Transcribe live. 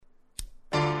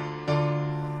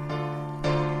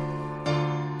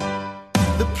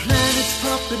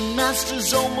The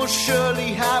masters almost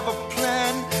surely have a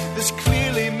plan. There's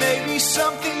clearly maybe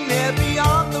something there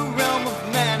beyond the realm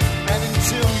of man. And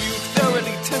until you've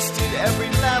thoroughly tested every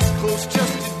last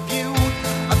close-adjusted view,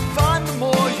 I find the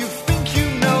more you think you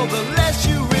know, the less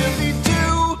you really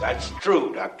do. That's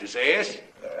true, Dr. Zayas.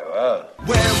 Very well.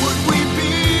 Where would we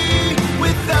be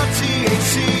without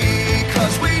THC?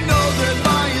 'Cause we know they're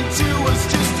lying to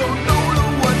us, just don't know to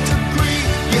what degree.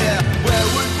 Yeah, where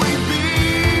would we be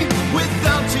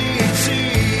without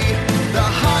THC? The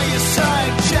Higher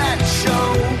Side Chat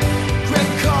Show,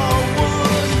 Greg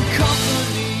Carlwood and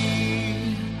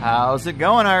Company. How's it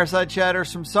going, Higher Side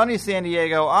Chatters? From sunny San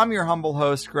Diego, I'm your humble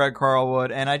host, Greg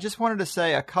Carlwood, and I just wanted to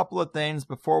say a couple of things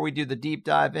before we do the deep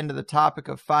dive into the topic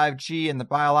of 5G and the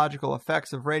biological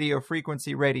effects of radio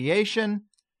frequency radiation.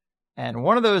 And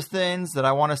one of those things that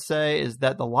I want to say is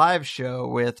that the live show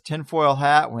with Tinfoil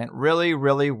Hat went really,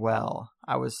 really well.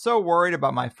 I was so worried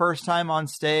about my first time on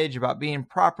stage, about being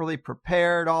properly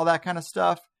prepared, all that kind of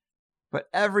stuff. But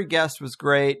every guest was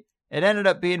great. It ended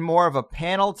up being more of a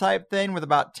panel type thing with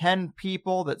about 10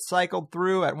 people that cycled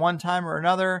through at one time or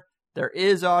another. There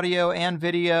is audio and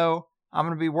video. I'm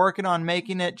going to be working on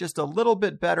making it just a little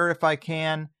bit better if I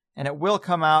can, and it will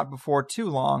come out before too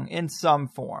long in some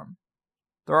form.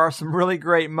 There are some really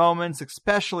great moments,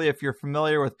 especially if you're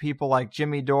familiar with people like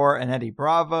Jimmy Dore and Eddie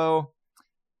Bravo.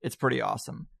 It's pretty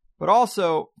awesome. But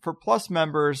also, for Plus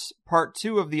members, part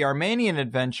 2 of the Armenian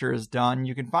adventure is done.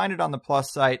 You can find it on the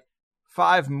Plus site.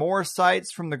 5 more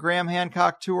sites from the Graham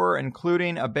Hancock tour,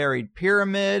 including a buried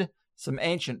pyramid, some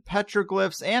ancient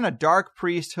petroglyphs, and a dark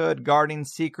priesthood guarding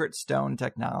secret stone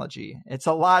technology. It's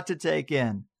a lot to take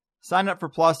in. Sign up for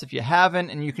Plus if you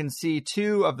haven't, and you can see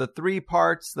 2 of the 3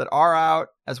 parts that are out,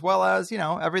 as well as,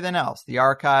 everything else, the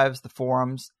archives, the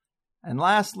forums. And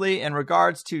lastly, in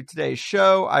regards to today's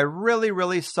show, I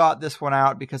really sought this one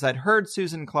out because I'd heard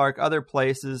Susan Clark other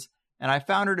places, and I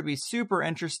found her to be super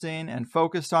interesting and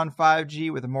focused on 5G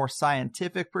with a more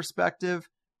scientific perspective.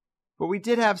 But we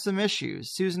did have some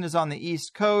issues. Susan is on the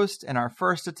East Coast, and our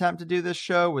first attempt to do this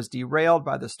show was derailed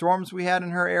by the storms we had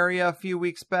in her area a few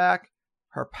weeks back.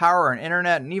 Her power and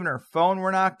internet and even her phone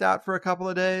were knocked out for a couple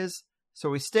of days. So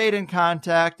we stayed in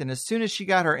contact, and as soon as she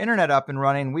got her internet up and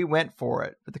running, we went for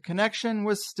it. But the connection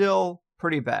was still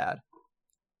pretty bad.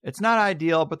 It's not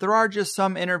ideal, but there are just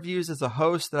some interviews as a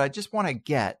host that I just want to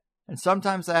get. And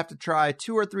sometimes I have to try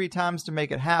 2 or 3 times to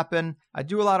make it happen. I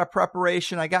do a lot of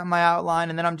preparation. I got my outline,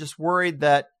 and then I'm just worried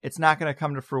that it's not going to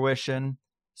come to fruition.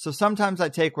 So sometimes I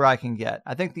take what I can get.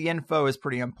 I think the info is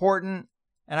pretty important,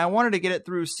 and I wanted to get it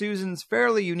through Susan's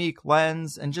fairly unique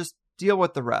lens and just deal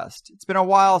with the rest. It's been a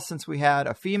while since we had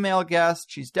a female guest.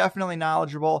 She's definitely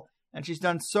knowledgeable, and she's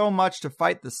done so much to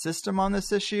fight the system on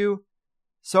this issue.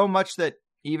 So much that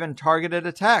even targeted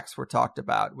attacks were talked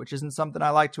about, which isn't something I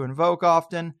like to invoke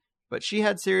often. But she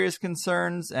had serious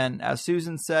concerns, and as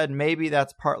Susan said, maybe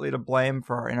that's partly to blame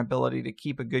for our inability to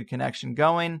keep a good connection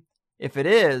going. If it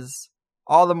is,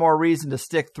 all the more reason to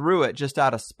stick through it just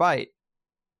out of spite.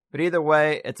 But either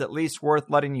way, it's at least worth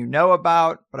letting you know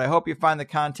about, but I hope you find the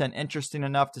content interesting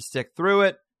enough to stick through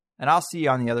it, and I'll see you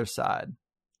on the other side.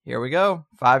 Here we go.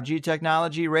 5G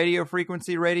technology, radio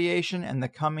frequency radiation, and the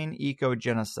coming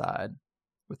eco-genocide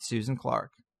with Susan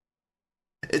Clark.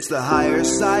 It's the Higher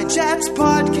Side Chats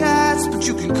podcast, but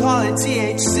you can call it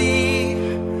THC.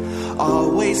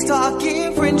 Always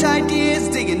talking fringe ideas,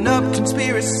 digging up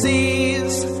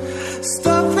conspiracies.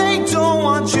 Stuff they don't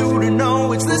want you to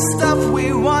know, it's the stuff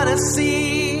we want to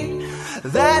see.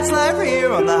 That's live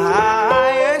here on the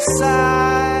Higher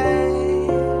Side.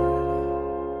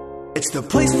 It's the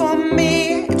place for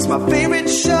me, it's my favorite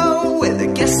show, where the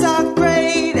guests are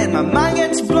great and my mind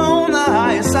gets blown. The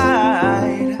Higher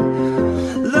Side.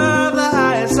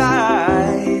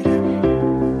 Side.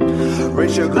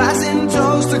 Raise your glass and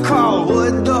toast to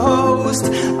Carlwood, the host,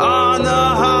 on the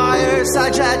Higher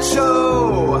Side Chat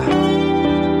Show.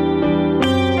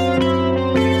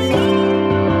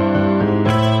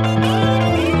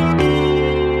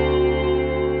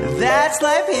 That's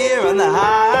life here on the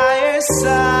Higher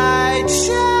Side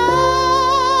Show.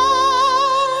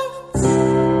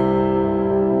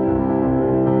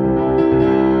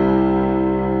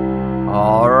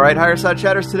 All right, Higher Side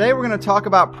Chatters, today we're going to talk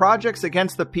about projects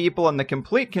against the people and the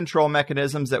complete control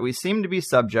mechanisms that we seem to be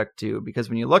subject to. Because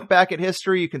when you look back at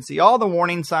history, you can see all the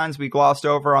warning signs we glossed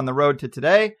over on the road to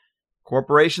today.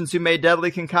 Corporations who made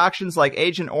deadly concoctions like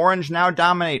Agent Orange now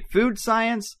dominate food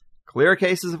science. Clear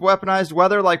cases of weaponized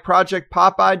weather like Project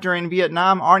Popeye during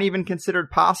Vietnam aren't even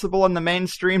considered possible in the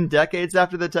mainstream decades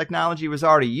after the technology was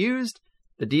already used.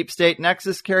 The Deep State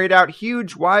Nexus carried out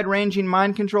huge, wide-ranging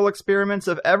mind control experiments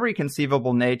of every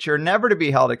conceivable nature, never to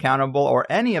be held accountable or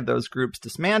any of those groups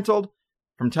dismantled.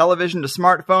 From television to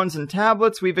smartphones and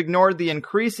tablets, we've ignored the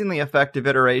increasingly effective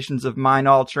iterations of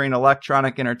mind-altering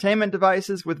electronic entertainment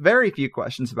devices with very few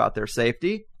questions about their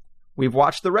safety. We've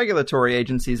watched the regulatory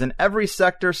agencies in every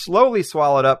sector slowly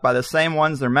swallowed up by the same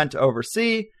ones they're meant to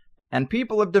oversee, and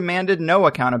people have demanded no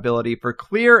accountability for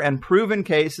clear and proven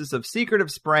cases of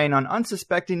secretive spraying on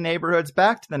unsuspecting neighborhoods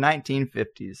back to the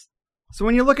 1950s. So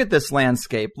when you look at this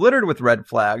landscape, littered with red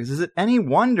flags, is it any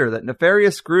wonder that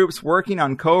nefarious groups working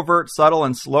on covert, subtle,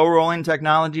 and slow-rolling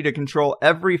technology to control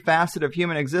every facet of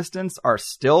human existence are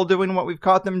still doing what we've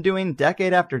caught them doing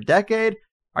decade after decade?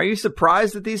 Are you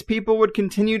surprised that these people would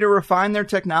continue to refine their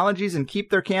technologies and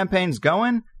keep their campaigns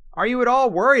going? Are you at all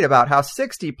worried about how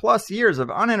 60-plus years of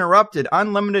uninterrupted,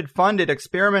 unlimited funded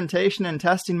experimentation and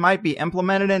testing might be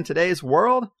implemented in today's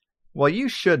world? Well, you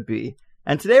should be.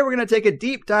 And today we're going to take a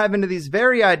deep dive into these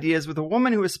very ideas with a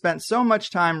woman who has spent so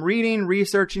much time reading,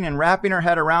 researching, and wrapping her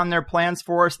head around their plans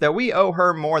for us that we owe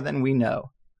her more than we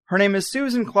know. Her name is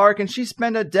Susan Clark, and she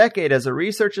spent a decade as a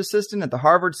research assistant at the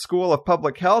Harvard School of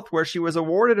Public Health, where she was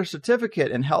awarded a certificate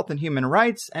in health and human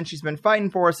rights, and she's been fighting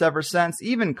for us ever since,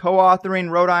 even co-authoring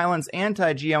Rhode Island's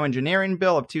anti-geoengineering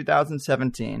bill of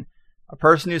 2017. A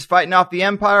person who's fighting off the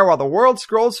empire while the world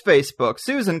scrolls Facebook.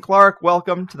 Susan Clark,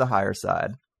 welcome to the higher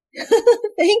side.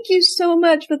 Thank you so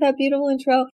much for that beautiful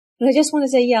intro. And I just want to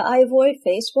say, yeah, I avoid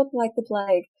Facebook like the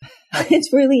plague.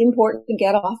 It's really important to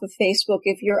get off of Facebook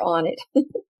if you're on it.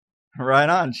 Right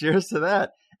on. Cheers to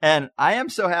that. And I am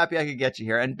so happy I could get you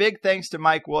here. And big thanks to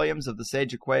Mike Williams of the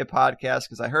Sage Aquay podcast,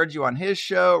 because I heard you on his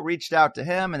show, reached out to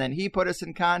him, and then he put us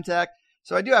in contact.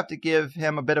 So I do have to give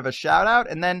him a bit of a shout out.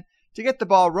 And then to get the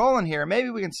ball rolling here, maybe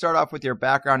we can start off with your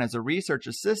background as a research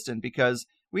assistant, because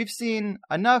we've seen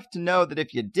enough to know that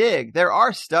if you dig, there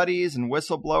are studies and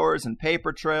whistleblowers and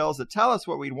paper trails that tell us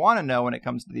what we'd want to know when it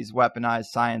comes to these weaponized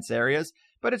science areas,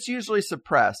 but it's usually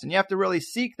suppressed, and you have to really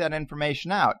seek that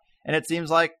information out. And it seems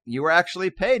like you were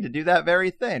actually paid to do that very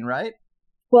thing, right?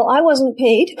 Well, I wasn't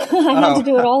paid. I had to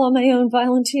do it all on my own,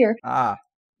 volunteer.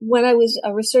 When I was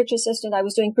a research assistant, I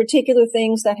was doing particular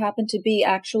things that happened to be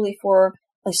actually for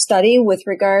a study with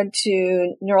regard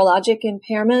to neurologic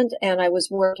impairment. And I was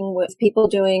working with people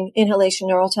doing inhalation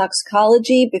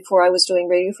neurotoxicology before I was doing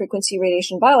radiofrequency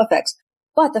radiation bioeffects.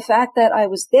 But the fact that I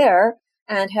was there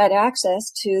and had access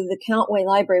to the Countway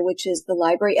Library, which is the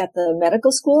library at the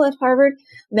medical school at Harvard,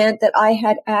 meant that I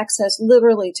had access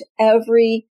literally to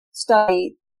every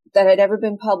study that had ever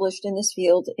been published in this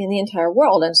field in the entire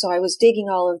world. And so I was digging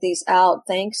all of these out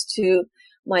thanks to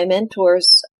my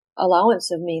mentor's allowance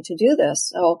of me to do this.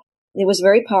 So it was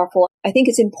very powerful. I think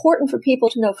it's important for people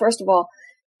to know, first of all,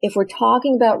 if we're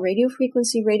talking about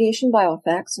radiofrequency radiation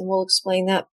bioeffects, and we'll explain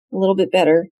that a little bit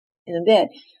better in a bit,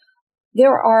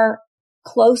 there are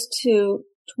close to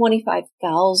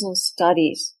 25,000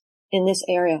 studies in this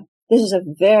area. This is a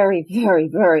very, very,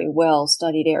 very well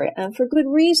studied area, and for good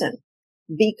reason,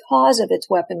 because of its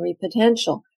weaponry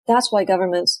potential. That's why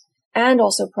governments and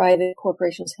also private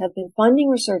corporations have been funding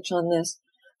research on this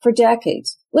for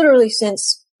decades, literally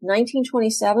since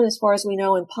 1927, as far as we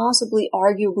know, and possibly,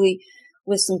 arguably,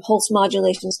 with some pulse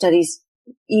modulation studies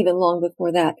even long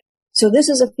before that. So this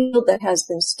is a field that has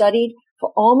been studied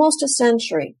for almost a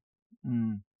century.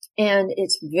 And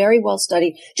it's very well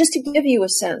studied. Just to give you a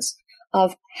sense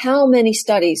of how many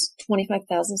studies,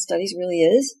 25,000 studies really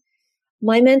is,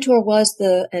 my mentor was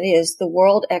and is the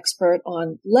world expert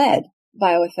on lead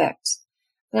bioeffects.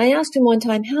 And I asked him one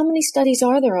time, how many studies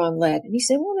are there on lead? And he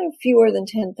said, well, there are fewer than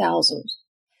 10,000.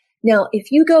 Now, if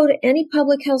you go to any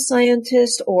public health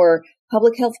scientist or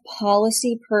public health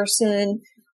policy person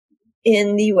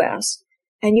in the U.S.,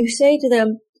 and you say to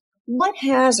them, what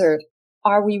hazard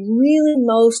are we really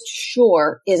most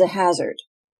sure is a hazard?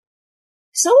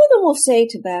 Some of them will say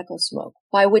tobacco smoke,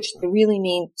 by which they really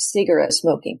mean cigarette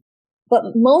smoking. But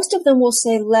most of them will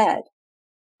say lead.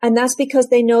 And that's because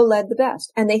they know lead the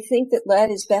best. And they think that lead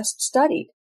is best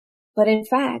studied. But in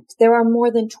fact, there are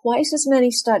more than twice as many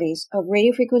studies of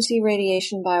radiofrequency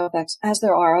radiation bioeffects as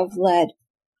there are of lead.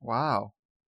 Wow.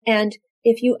 And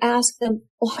if you ask them,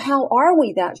 well, how are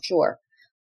we that sure?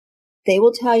 They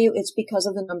will tell you it's because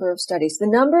of the number of studies. The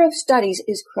number of studies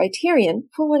is criterion,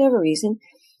 for whatever reason,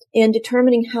 in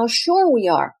determining how sure we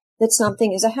are that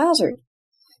something is a hazard.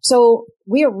 So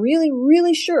we are really,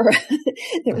 really sure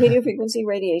that radiofrequency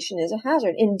radiation is a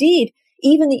hazard. Indeed,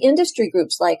 even the industry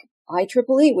groups like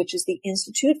IEEE, which is the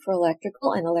Institute for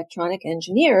Electrical and Electronic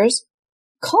Engineers,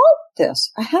 call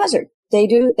this a hazard.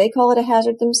 They call it a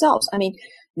hazard themselves. I mean,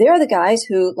 they're the guys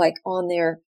who, like, on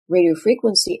their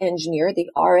radiofrequency engineer, the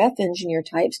RF engineer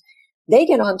types, they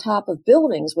get on top of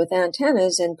buildings with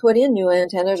antennas and put in new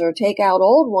antennas or take out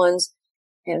old ones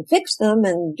and fix them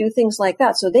and do things like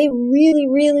that. So they really,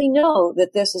 really know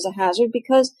that this is a hazard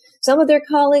because some of their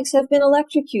colleagues have been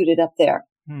electrocuted up there.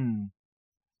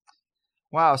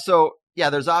 Wow. So, yeah,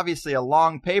 there's obviously a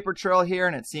long paper trail here,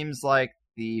 and it seems like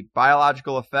the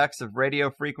biological effects of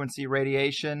radio frequency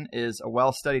radiation is a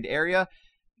well-studied area.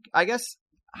 I guess,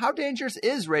 how dangerous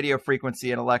is radio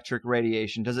frequency and electric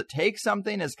radiation? Does it take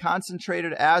something as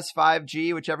concentrated as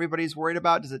 5G, which everybody's worried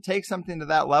about? Does it take something to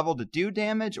that level to do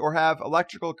damage, or have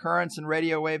electrical currents and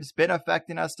radio waves been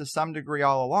affecting us to some degree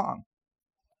all along?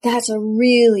 That's a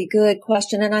really good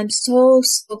question, and I'm so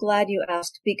glad you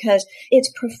asked because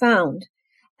it's profound,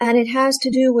 and it has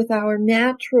to do with our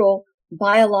natural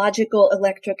biological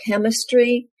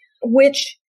electrochemistry,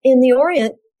 which in the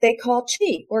Orient they call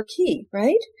qi or qi,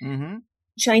 right? Mm-hmm.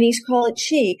 Chinese call it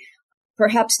qi.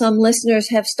 Perhaps some listeners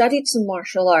have studied some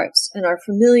martial arts and are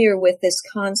familiar with this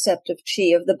concept of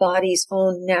qi, of the body's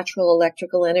own natural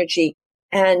electrical energy.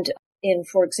 And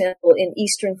for example, in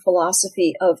Eastern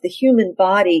philosophy of the human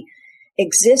body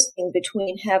existing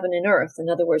between heaven and earth. In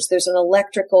other words, there's an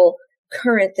electrical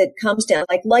current that comes down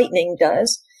like lightning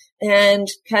does and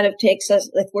kind of takes us,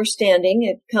 if we're standing,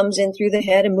 it comes in through the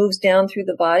head and moves down through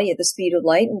the body at the speed of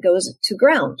light and goes to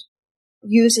ground,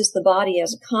 uses the body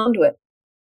as a conduit.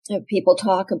 People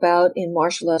talk about in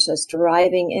martial arts as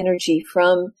deriving energy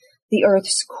from the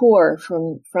earth's core,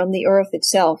 from the earth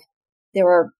itself. There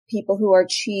are people who are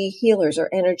qi healers or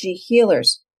energy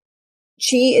healers.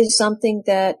 Qi is something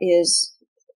that is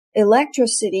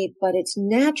electricity, but it's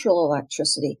natural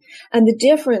electricity. And the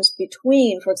difference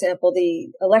between, for example, the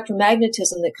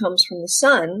electromagnetism that comes from the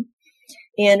sun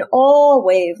in all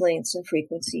wavelengths and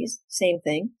frequencies, same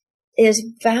thing, is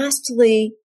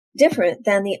vastly different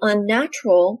than the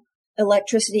unnatural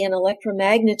electricity and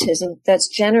electromagnetism that's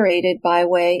generated by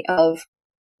way of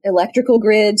electrical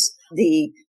grids,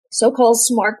 the so-called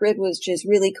smart grid, which is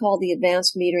really called the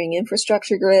advanced metering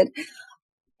infrastructure grid,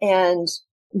 and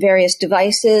various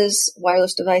devices,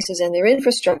 wireless devices, and their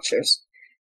infrastructures.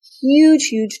 Huge,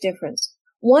 huge difference.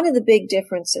 One of the big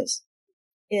differences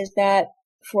is that,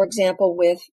 for example,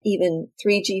 with even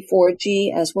 3G,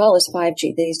 4G, as well as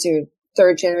 5G, these are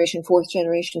third generation, fourth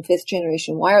generation, fifth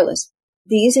generation wireless.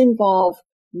 These involve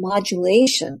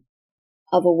modulation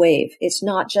of a wave. It's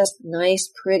not just nice,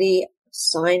 pretty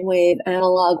sine wave,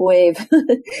 analog wave,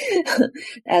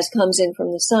 as comes in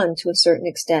from the sun to a certain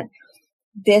extent.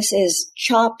 This is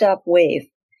chopped up wave.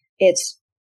 It's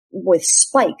with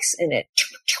spikes in it.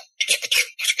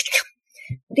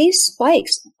 These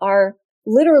spikes are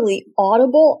literally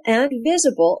audible and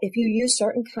visible if you use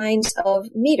certain kinds of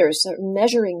meters, certain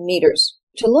measuring meters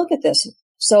to look at this.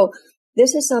 So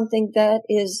this is something that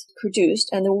is produced,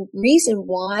 and the reason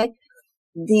why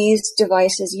these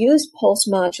devices use pulse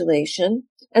modulation,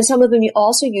 and some of them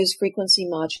also use frequency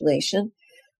modulation,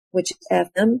 which is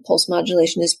FM, pulse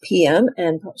modulation is PM,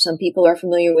 and some people are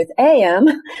familiar with AM,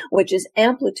 which is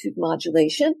amplitude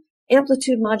modulation.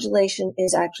 Amplitude modulation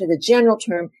is actually the general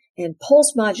term, and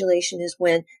pulse modulation is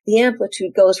when the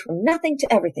amplitude goes from nothing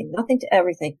to everything, nothing to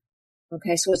everything.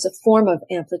 Okay, so it's a form of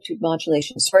amplitude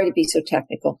modulation. Sorry to be so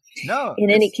technical. No. In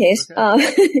any case,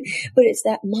 okay. But it's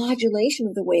that modulation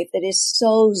of the wave that is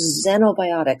so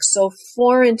xenobiotic, so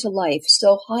foreign to life,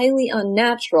 so highly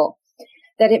unnatural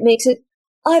that it makes it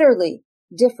utterly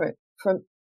different from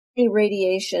any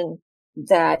radiation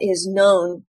that is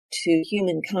known to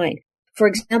humankind. For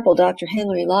example, Dr.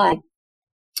 Henry Lai,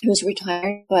 who's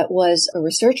retired but was a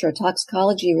researcher, a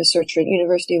toxicology researcher at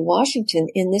University of Washington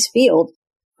in this field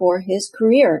for his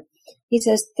career. He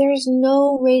says there's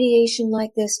no radiation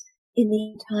like this in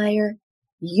the entire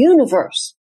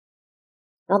universe.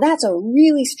 Now that's a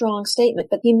really strong statement,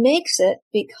 but he makes it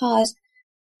because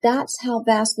that's how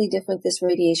vastly different this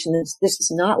radiation is. This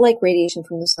is not like radiation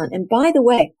from the sun. And by the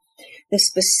way, the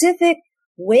specific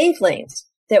wavelengths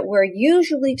that we're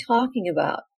usually talking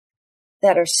about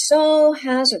that are so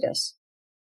hazardous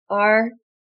are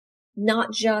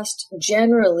not just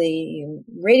generally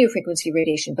radiofrequency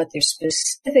radiation, but they're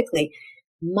specifically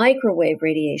microwave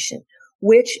radiation,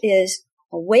 which is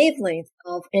a wavelength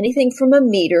of anything from a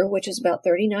meter, which is about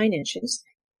 39 inches.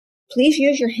 Please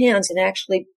use your hands and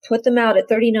actually put them out at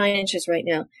 39 inches right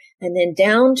now, and then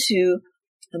down to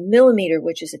a millimeter,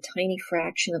 which is a tiny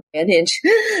fraction of an inch,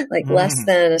 like less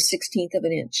than a 16th of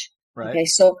an inch. Right. Okay,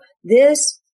 so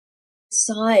this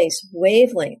size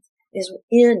wavelength is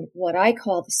in what I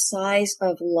call the size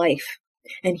of life.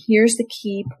 And here's the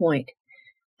key point.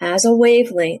 As a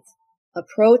wavelength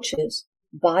approaches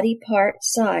body part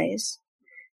size,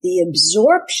 the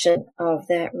absorption of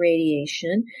that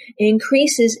radiation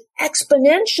increases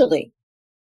exponentially.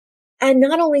 And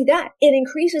not only that, it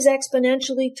increases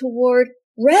exponentially toward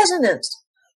resonance.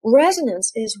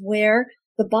 Resonance is where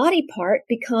the body part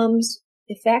becomes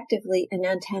effectively an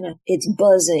antenna. It's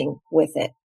buzzing with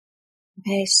it.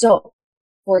 Okay, so,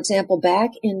 for example,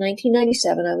 back in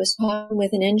 1997, I was talking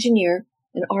with an engineer,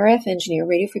 an RF engineer,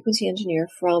 radiofrequency engineer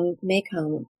from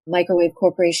MACOM, Microwave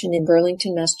Corporation in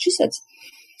Burlington, Massachusetts.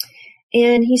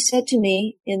 And he said to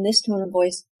me in this tone of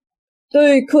voice,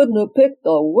 "They couldn't have picked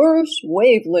the worst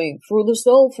wavelength for the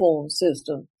cell phone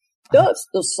system. That's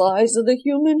the size of the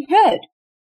human head."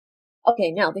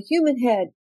 Okay, now the human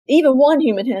head, even one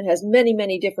human head has many,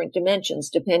 many different dimensions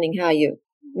depending how you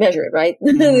measure it, right?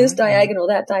 Mm-hmm. This diagonal,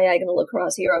 that diagonal,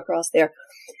 across here, across there.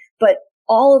 But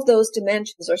all of those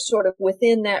dimensions are sort of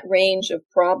within that range of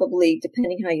probably,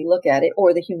 depending how you look at it,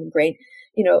 or the human brain,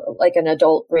 you know, like an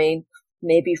adult brain,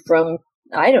 maybe from,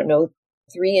 I don't know,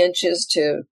 3 inches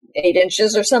to 8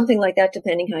 inches or something like that,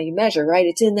 depending how you measure, right?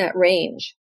 It's in that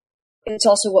range. It's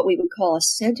also what we would call a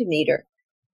centimeter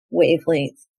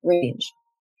wavelength range.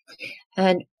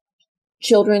 And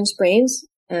children's brains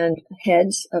and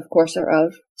heads, of course, are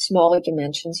of smaller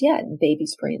dimensions yet,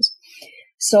 babies' brains.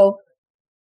 So,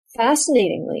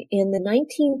 fascinatingly, in the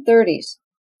 1930s,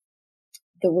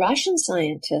 the Russian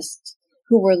scientists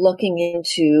who were looking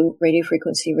into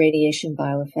radiofrequency radiation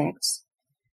bioeffects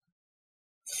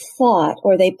thought,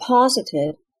 or they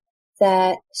posited,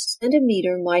 that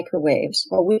centimeter microwaves,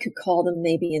 or we could call them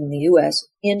maybe in the US,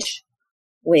 inch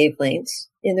wavelengths,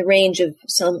 in the range of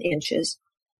some inches.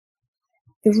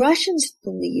 The Russians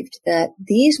believed that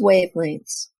these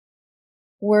wavelengths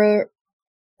were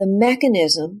the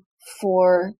mechanism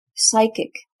for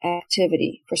psychic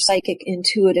activity, for psychic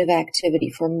intuitive activity,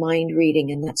 for mind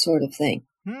reading and that sort of thing.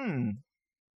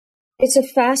 It's a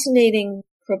fascinating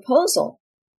proposal.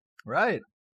 Right.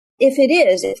 If it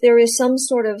is, if there is some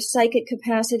sort of psychic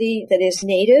capacity that is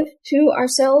native to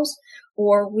ourselves,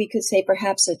 or we could say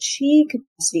perhaps a chi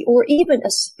capacity, or even a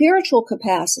spiritual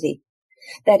capacity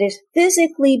that is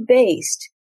physically based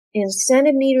in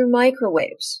centimeter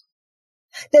microwaves,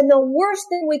 then the worst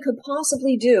thing we could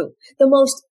possibly do, the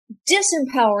most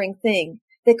disempowering thing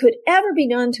that could ever be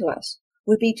done to us,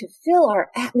 would be to fill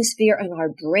our atmosphere and our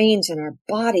brains and our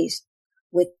bodies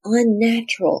with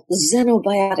unnatural,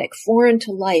 xenobiotic, foreign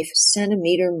to life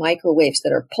centimeter microwaves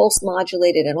that are pulse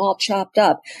modulated and all chopped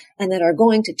up, and that are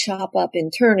going to chop up in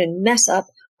turn and mess up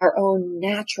our own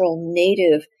natural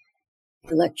native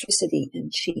electricity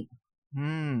and chi.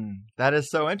 That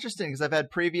is so interesting, because I've had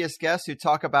previous guests who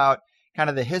talk about kind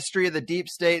of the history of the deep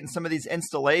state and some of these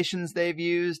installations they've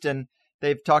used. And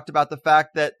they've talked about the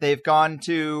fact that they've gone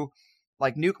to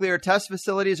like nuclear test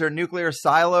facilities or nuclear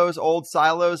silos, old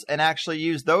silos, and actually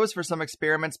use those for some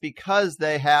experiments because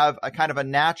they have a kind of a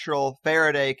natural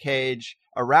Faraday cage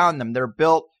around them. They're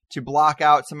built to block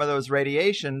out some of those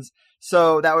radiations.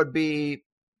 So that would be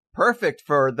perfect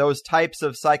for those types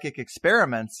of psychic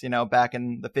experiments, you know, back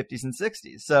in the 50s and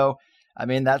 60s. So, I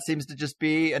mean, that seems to just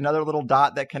be another little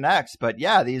dot that connects. But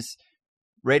yeah, these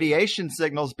radiation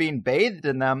signals being bathed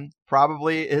in them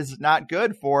probably is not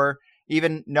good for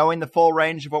even knowing the full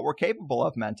range of what we're capable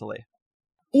of mentally.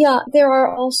 Yeah, there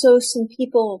are also some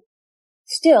people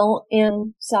still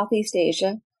in Southeast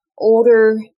Asia,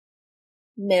 older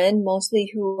men,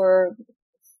 mostly who are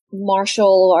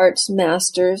martial arts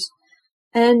masters,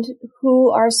 and who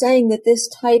are saying that this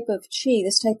type of chi,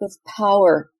 this type of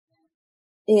power,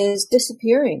 is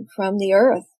disappearing from the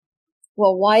earth.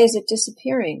 Well, why is it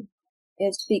disappearing?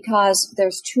 It's because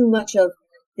there's too much of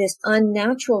this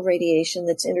unnatural radiation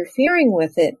that's interfering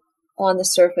with it on the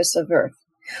surface of Earth.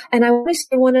 And I want to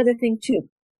say one other thing too.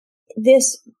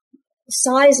 This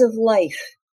size of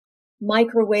life,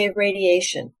 microwave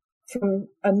radiation, from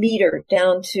a meter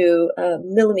down to a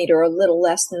millimeter or a little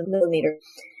less than a millimeter,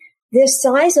 this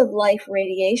size of life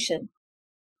radiation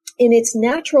in its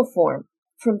natural form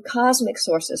from cosmic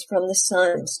sources, from the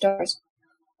sun and stars,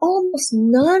 almost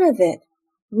none of it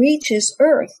reaches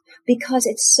Earth because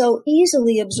it's so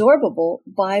easily absorbable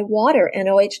by water,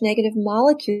 NOH negative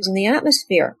molecules in the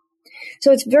atmosphere.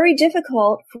 So it's very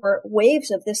difficult for waves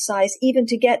of this size even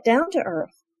to get down to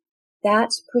Earth.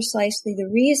 That's precisely the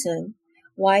reason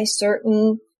why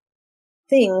certain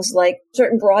things like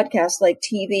certain broadcasts like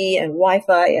TV and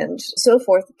Wi-Fi and so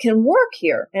forth can work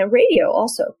here, and radio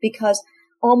also, because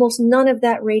almost none of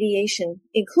that radiation,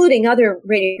 including other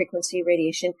radio frequency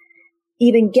radiation,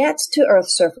 even gets to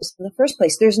Earth's surface in the first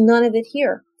place. There's none of it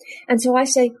here. And so I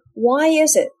say, why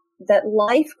is it that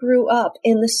life grew up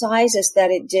in the sizes that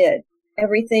it did?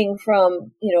 Everything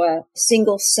from, a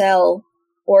single cell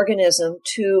organism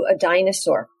to a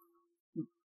dinosaur.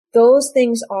 Those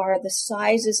things are the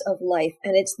sizes of life,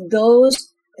 and it's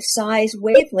those size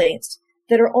wavelengths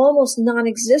that are almost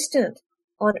non-existent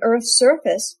on Earth's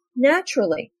surface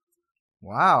naturally.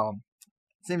 Wow.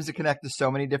 It seems to connect to so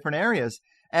many different areas.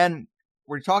 And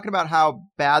we're talking about how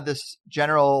bad this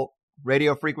general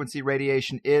radio frequency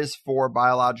radiation is for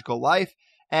biological life.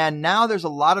 And now there's a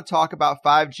lot of talk about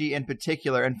 5G in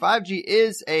particular. And 5G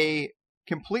is a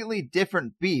completely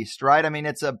different beast, right? I mean,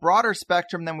 it's a broader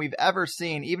spectrum than we've ever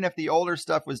seen. Even if the older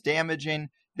stuff was damaging,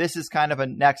 this is kind of a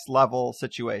next level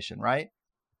situation, right?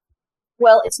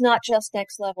 Well, it's not just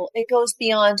next level. It goes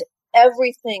beyond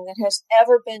everything that has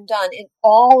ever been done in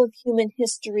all of human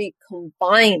history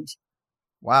combined.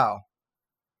 Wow.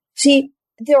 See,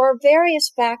 there are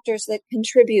various factors that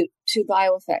contribute to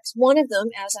bioeffects. One of them,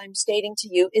 as I'm stating to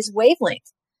you, is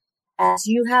wavelength. As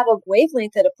you have a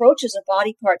wavelength that approaches a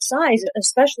body part size,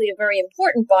 especially a very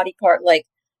important body part like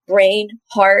brain,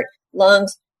 heart,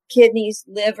 lungs, kidneys,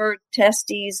 liver,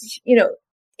 testes,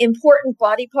 important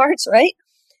body parts, right?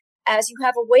 As you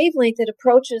have a wavelength that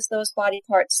approaches those body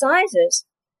part sizes,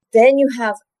 then you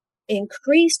have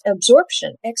increased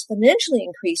absorption, exponentially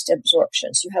increased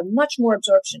absorption. So you have much more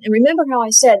absorption. And remember how I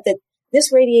said that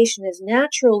this radiation is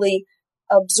naturally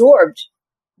absorbed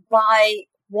by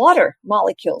water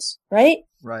molecules, right?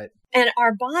 Right. And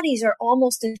our bodies are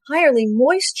almost entirely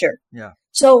moisture. Yeah.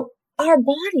 So our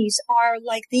bodies are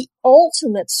like the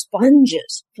ultimate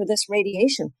sponges for this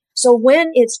radiation. So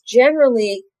when it's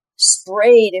generally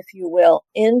sprayed, if you will,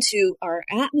 into our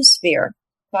atmosphere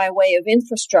by way of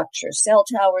infrastructure, cell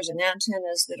towers and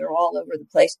antennas that are all over the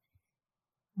place,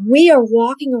 we are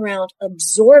walking around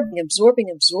absorbing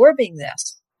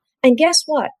this. And guess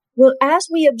what? Well, as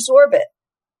we absorb it,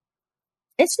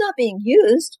 it's not being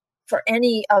used for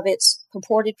any of its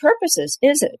purported purposes,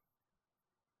 is it?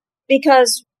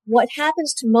 Because what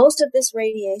happens to most of this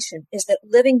radiation is that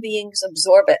living beings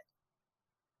absorb it.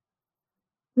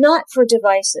 Not for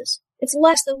devices. It's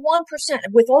less than 1%.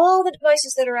 With all the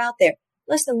devices that are out there,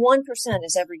 less than 1%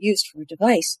 is ever used for a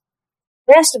device.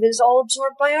 The rest of it is all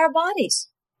absorbed by our bodies.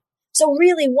 So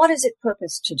really, what is it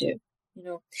purposed to do?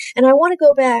 And I want to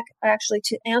go back actually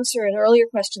to answer an earlier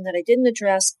question that I didn't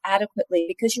address adequately,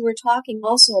 because you were talking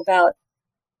also about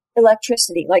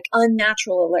electricity, like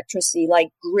unnatural electricity, like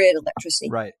grid electricity.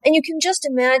 Right. And you can just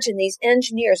imagine these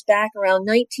engineers back around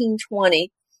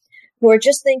 1920 who are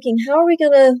just thinking, how are we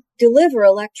going to deliver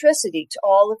electricity to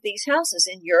all of these houses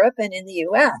in Europe and in the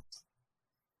U.S.?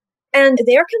 And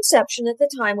their conception at the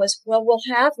time was, well, we'll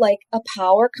have like a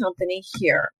power company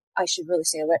here. I should really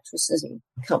say electricity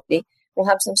company. We'll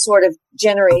have some sort of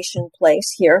generation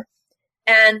place here,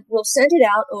 and we'll send it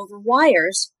out over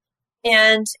wires,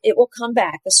 and it will come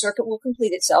back. The circuit will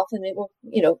complete itself, and it will,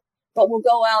 but will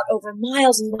go out over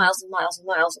miles and miles and miles and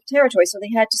miles of territory. So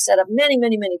they had to set up many,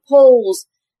 many, many poles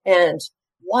and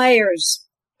wires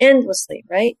endlessly,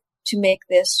 right, to make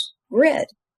this grid.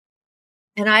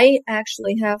 And I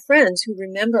actually have friends who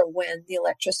remember when the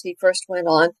electricity first went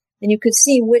on, and you could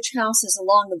see which houses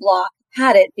along the block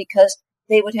had it because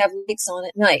they would have lights on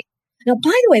at night. Now, by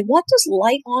the way, what does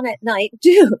light on at night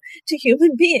do to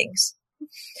human beings?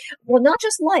 Well, not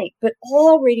just light, but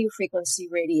all radiofrequency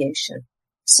radiation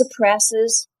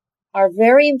suppresses our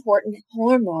very important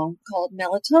hormone called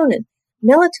melatonin.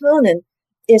 Melatonin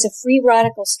is a free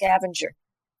radical scavenger.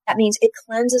 That means it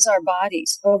cleanses our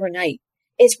bodies overnight.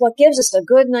 It's what gives us a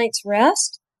good night's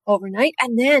rest overnight,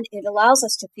 and then it allows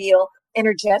us to feel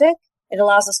energetic. It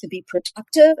allows us to be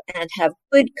productive and have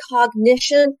good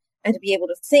cognition and to be able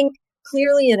to think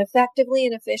clearly and effectively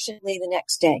and efficiently the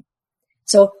next day.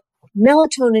 So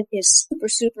melatonin is super,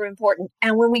 super important.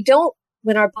 And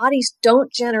when our bodies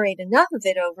don't generate enough of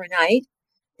it overnight,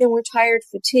 then we're tired,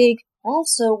 fatigued.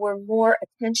 Also, we're more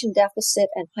attention deficit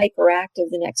and hyperactive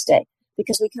the next day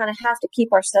because we kind of have to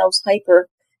keep ourselves hyper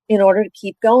in order to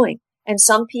keep going. And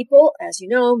some people, as you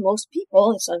know, most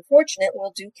people, it's unfortunate,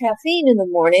 will do caffeine in the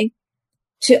morning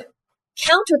to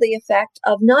counter the effect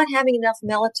of not having enough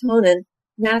melatonin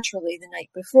naturally the night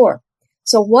before.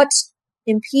 So what's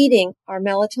impeding our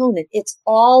melatonin? It's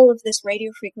all of this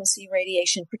radiofrequency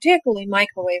radiation, particularly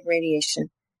microwave radiation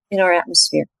in our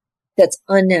atmosphere that's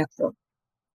unnatural.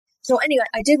 So anyway,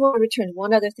 I did want to return to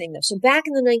one other thing though. So back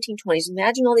in the 1920s,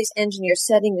 imagine all these engineers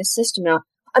setting this system out.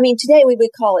 I mean, today we would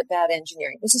call it bad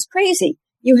engineering. This is crazy.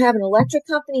 You have an electric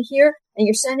company here, and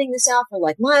you're sending this out for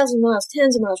like miles and miles,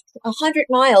 tens of miles, 100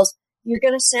 miles. You're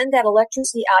going to send that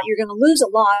electricity out. You're going to lose a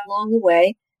lot along the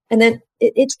way. And then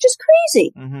it's just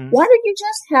crazy. Mm-hmm. Why don't you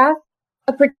just have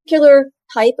a particular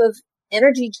type of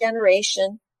energy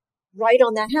generation right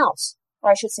on that house?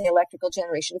 or I should say electrical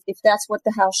generation, if that's what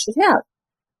the house should have,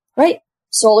 right?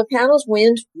 Solar panels,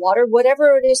 wind, water,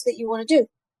 whatever it is that you want to do.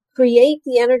 Create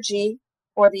the energy,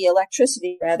 or the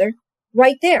electricity rather,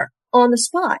 right there on the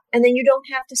spot. And then you don't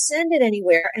have to send it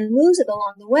anywhere and lose it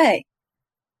along the way.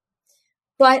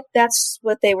 But that's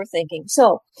what they were thinking.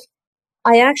 So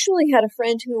I actually had a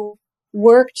friend who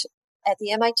worked at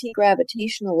the MIT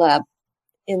Gravitational Lab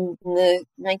in the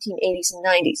 1980s and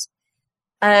 90s.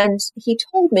 And he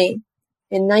told me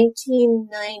in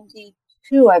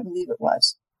 1992, I believe it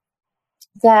was,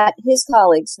 that his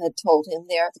colleagues had told him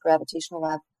there at the Gravitational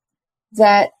Lab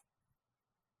that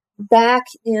back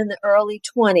in the early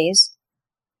 20s,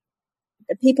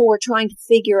 people were trying to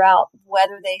figure out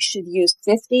whether they should use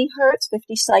 50 hertz,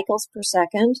 50 cycles per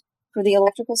second for the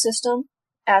electrical system,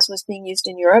 as was being used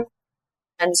in Europe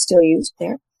and still used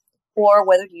there, or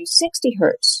whether to use 60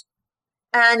 hertz.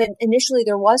 And initially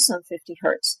there was some 50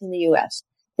 hertz in the US.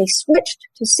 They switched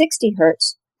to 60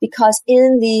 hertz because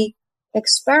in the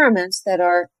experiments that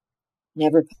are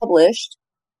never published,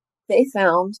 they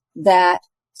found that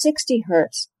 60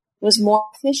 hertz was more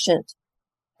efficient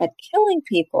at killing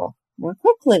people more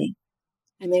quickly.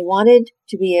 And they wanted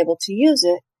to be able to use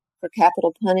it for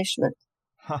capital punishment.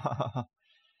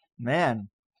 Man.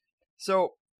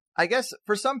 So I guess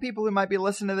for some people who might be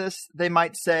listening to this, they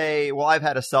might say, well, I've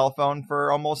had a cell phone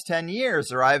for almost 10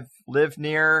 years, or I've lived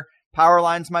near power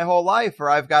lines my whole life, or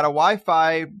I've got a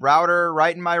Wi-Fi router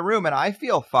right in my room and I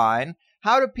feel fine.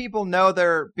 How do people know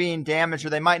they're being damaged, or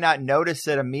they might not notice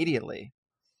it immediately?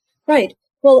 Right.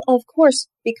 Well, of course,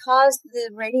 because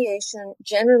the radiation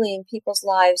generally in people's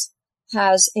lives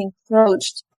has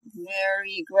encroached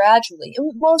very gradually,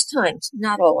 most times,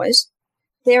 not always,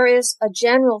 there is a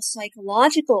general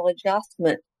psychological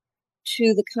adjustment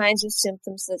to the kinds of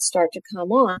symptoms that start to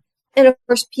come on. And of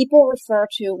course, people refer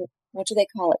to, what do they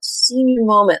call it? Senior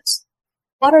moments.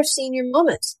 What are senior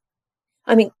moments?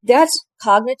 I mean, that's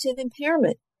cognitive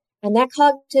impairment. And that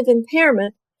cognitive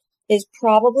impairment is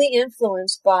probably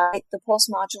influenced by the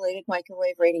pulse-modulated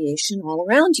microwave radiation all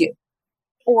around you.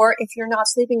 Or if you're not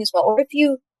sleeping as well, or if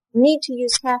you need to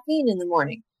use caffeine in the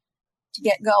morning to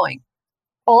get going.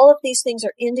 All of these things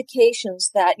are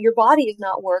indications that your body is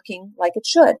not working like it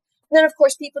should. And then, of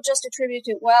course, people just attribute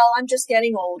it to, well, I'm just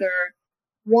getting older.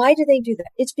 Why do they do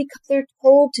that? It's because they're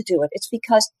told to do it. It's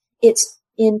because it's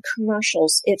in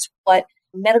commercials. It's what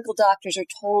medical doctors are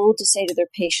told to say to their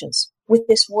patients with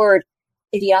this word,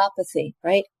 idiopathy,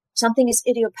 right? Something is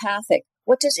idiopathic.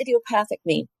 What does idiopathic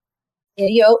mean?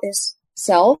 Idio is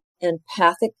self, and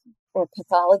pathic or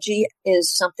pathology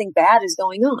is something bad is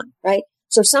going on, right?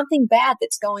 So something bad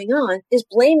that's going on is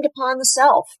blamed upon the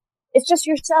self. It's just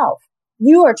yourself.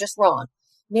 You are just wrong.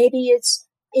 Maybe it's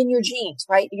in your genes,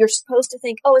 right? You're supposed to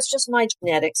think, oh, it's just my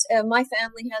genetics. My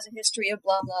family has a history of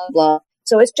blah, blah, blah.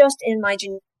 So it's just in my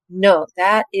gene. No,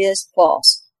 that is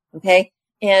false. Okay.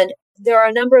 And there are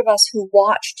a number of us who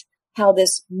watched how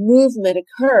this movement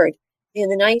occurred in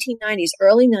the 1990s,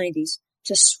 early 90s,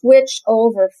 to switch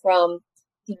over from,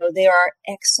 there are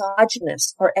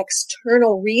exogenous or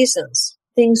external reasons,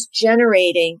 things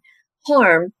generating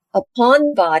harm upon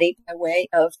the body by way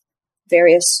of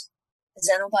various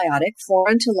xenobiotic,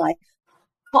 foreign to life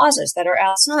causes that are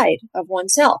outside of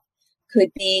oneself. Could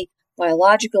be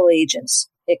biological agents.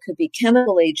 It could be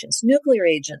chemical agents, nuclear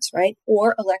agents, right?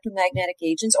 Or electromagnetic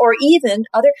agents, or even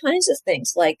other kinds of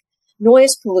things like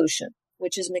noise pollution,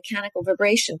 which is mechanical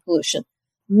vibration pollution.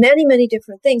 Many, many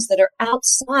different things that are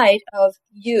outside of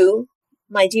you,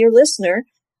 my dear listener,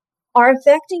 are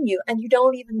affecting you, and you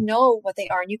don't even know what they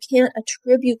are, and you can't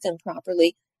attribute them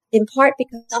properly, in part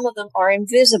because some of them are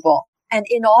invisible and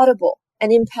inaudible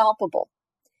and impalpable.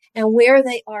 And where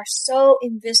they are so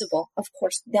invisible, of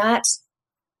course, that's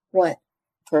what?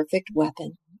 Perfect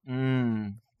weapon.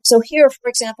 So here, for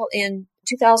example, in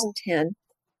 2010,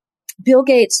 Bill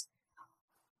Gates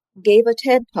gave a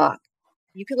TED Talk.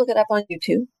 You can look it up on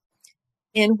YouTube,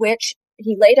 in which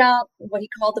he laid out what he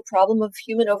called the problem of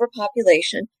human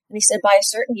overpopulation. And he said, by a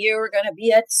certain year, we're going to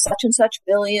be at such and such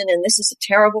billion, and this is a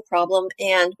terrible problem,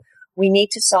 and we need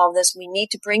to solve this. We need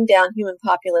to bring down human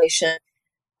population.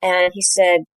 And he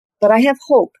said, but I have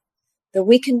hope that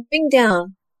we can bring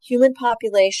down human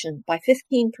population by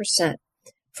 15%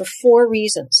 for 4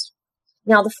 reasons.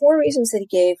 Now, the 4 reasons that he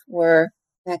gave were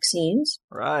vaccines.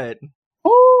 Right.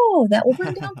 Oh, that will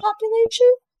bring down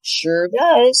population? Sure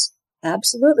does.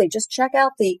 Absolutely. Just check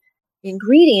out the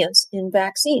ingredients in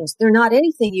vaccines. They're not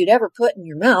anything you'd ever put in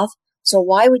your mouth, so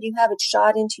why would you have it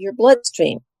shot into your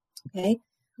bloodstream? Okay.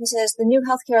 He says the new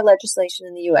healthcare legislation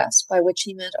in the U.S., by which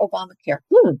he meant Obamacare.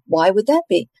 Why would that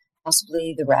be?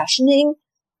 Possibly the rationing,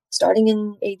 starting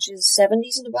in ages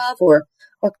 70s and above, or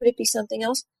could it be something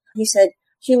else? He said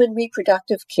human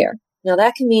reproductive care. Now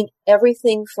that can mean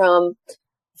everything from,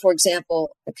 for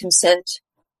example, consent,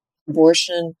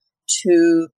 abortion,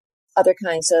 to other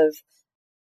kinds of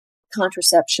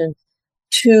contraception,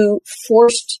 to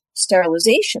forced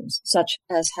sterilizations, such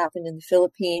as happened in the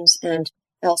Philippines and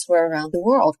elsewhere around the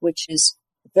world, which is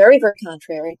very, very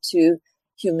contrary to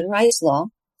human rights law.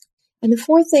 And the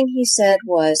fourth thing he said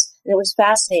was, and it was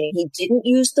fascinating, he didn't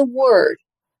use the word,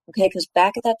 okay, because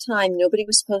back at that time, nobody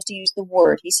was supposed to use the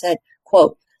word. He said,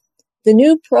 quote, the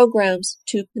new programs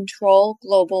to control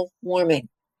global warming,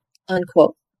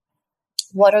 unquote.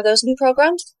 What are those new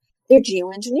programs? They're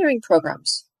geoengineering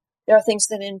programs. There are things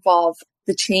that involve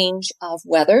the change of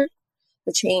weather,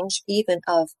 the change even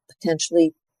of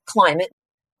potentially climate,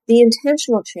 the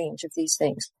intentional change of these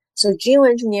things. So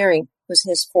geoengineering was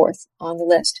his fourth on the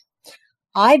list.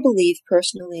 I believe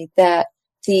personally that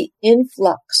the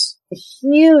influx, the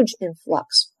huge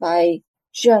influx by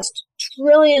just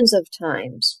trillions of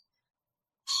times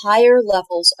higher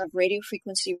levels of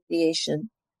radiofrequency radiation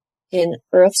in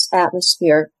Earth's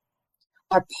atmosphere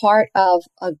are part of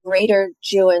a greater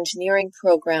geoengineering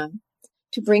program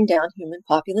to bring down human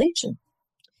population.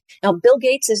 Now, Bill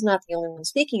Gates is not the only one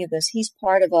speaking of this. He's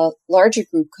part of a larger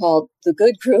group called the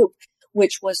Good Group,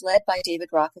 which was led by David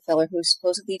Rockefeller, who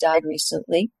supposedly died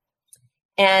recently.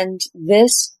 And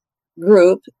this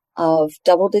group of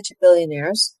double-digit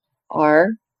billionaires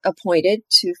are appointed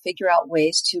to figure out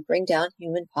ways to bring down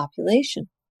human population.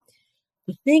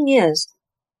 The thing is,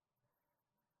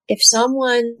 if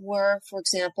someone were, for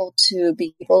example, to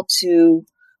be able to,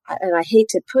 and I hate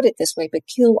to put it this way, but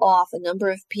kill off a number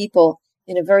of people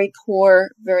in a very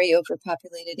poor, very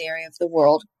overpopulated area of the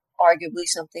world, arguably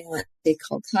something like, say,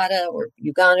 Calcutta or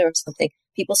Uganda or something,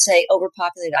 people say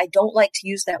overpopulated. I don't like to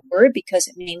use that word because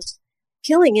it means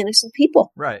killing innocent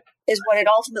people. Right. Is what it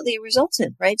ultimately results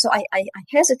in, right? So I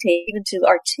hesitate even to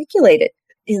articulate it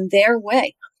in their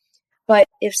way. But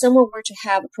if someone were to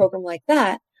have a program like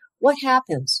that, what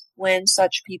happens when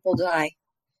such people die?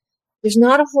 There's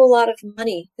not a whole lot of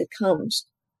money that comes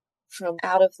from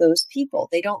out of those people.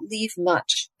 They don't leave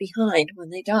much behind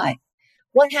when they die.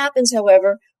 What happens,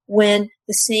 however, when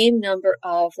the same number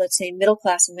of, let's say,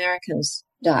 middle-class Americans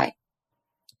die?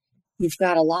 You've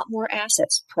got a lot more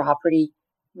assets, property,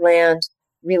 land,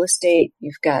 real estate.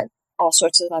 You've got all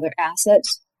sorts of other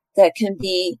assets that can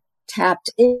be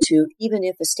tapped into, even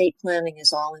if estate planning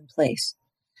is all in place.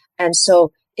 And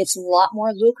so it's a lot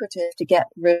more lucrative to get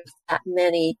rid of that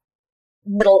many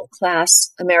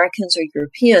middle-class Americans or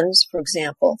Europeans, for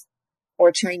example,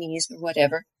 or Chinese or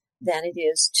whatever, than it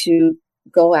is to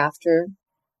go after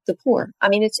the poor. I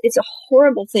mean, it's a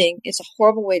horrible thing. It's a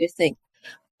horrible way to think.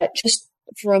 But just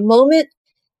for a moment,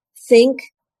 think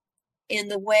in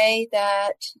the way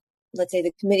that, let's say,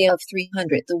 the Committee of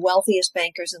 300, the wealthiest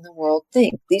bankers in the world,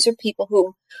 think. These are people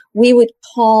who we would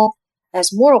call, as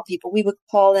moral people, we would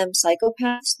call them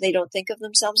psychopaths. They don't think of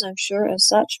themselves, I'm sure, as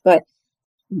such, but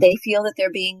they feel that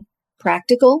they're being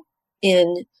practical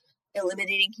in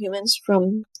eliminating humans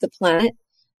from the planet.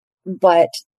 But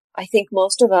I think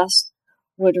most of us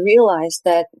would realize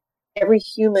that every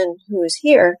human who is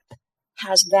here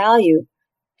has value,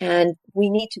 and we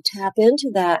need to tap into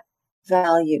that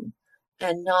value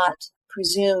and not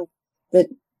presume that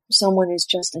someone is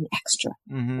just an extra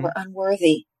or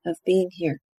unworthy of being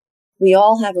here. We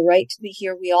all have a right to be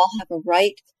here. We all have a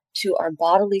right to our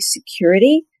bodily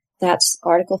security. That's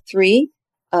Article 3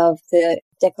 of the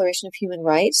Declaration of Human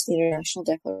Rights, the International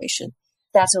Declaration.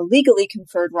 That's a legally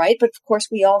conferred right, but of course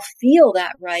we all feel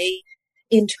that right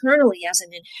internally as an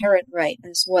inherent right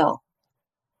as well.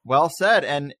 Well said.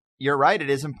 And you're right. It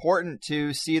is important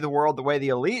to see the world the way the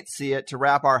elites see it, to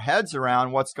wrap our heads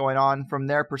around what's going on from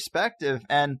their perspective.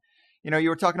 And, you know, you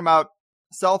were talking about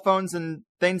cell phones and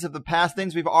things of the past,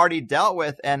 things we've already dealt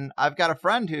with. And I've got a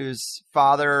friend whose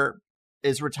father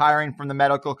is retiring from the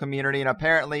medical community, and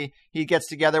apparently he gets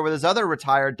together with his other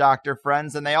retired doctor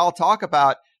friends, and they all talk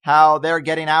about how they're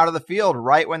getting out of the field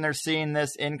right when they're seeing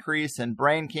this increase in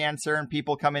brain cancer and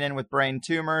people coming in with brain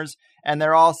tumors. And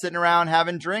they're all sitting around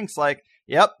having drinks like,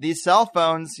 yep, these cell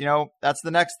phones, you know, that's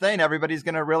the next thing everybody's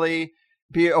going to really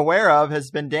be aware of, has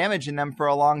been damaging them for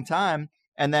a long time.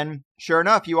 And then sure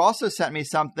enough, you also sent me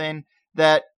something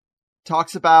that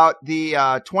talks about the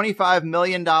 $25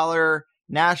 million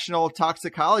national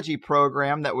toxicology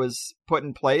program that was put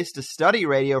in place to study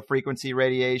radio frequency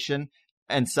radiation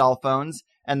and cell phones,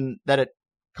 and that it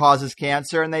causes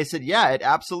cancer. And they said, yeah, it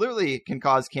absolutely can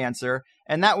cause cancer.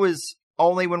 And that was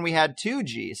only when we had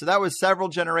 2G. So that was several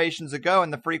generations ago,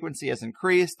 and the frequency has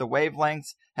increased, the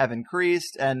wavelengths have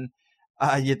increased. And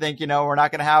You think, we're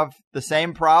not going to have the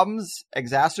same problems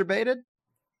exacerbated?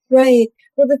 Right.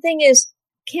 Well, the thing is,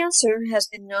 cancer has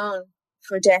been known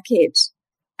for decades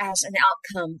as an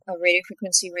outcome of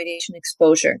radiofrequency radiation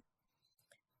exposure.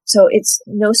 So it's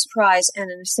no surprise,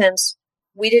 and in a sense,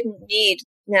 we didn't need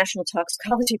National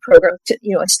Toxicology Program to,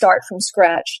 a start from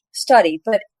scratch study.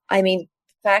 But I mean,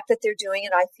 the fact that they're doing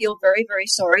it, I feel very, very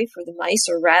sorry for the mice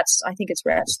or rats. I think it's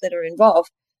rats that are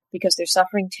involved because they're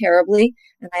suffering terribly.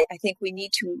 And I think we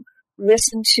need to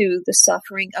listen to the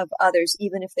suffering of others,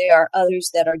 even if they are others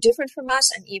that are different from us,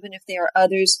 and even if they are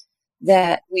others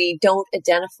that we don't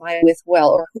identify with well,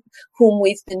 or whom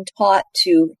we've been taught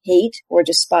to hate or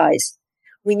despise.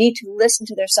 We need to listen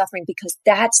to their suffering, because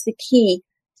that's the key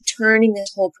to turning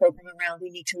this whole program around. We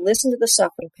need to listen to the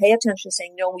suffering, pay attention,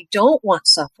 saying, no, we don't want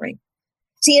suffering.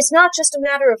 See, it's not just a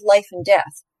matter of life and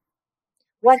death.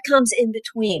 What comes in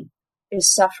between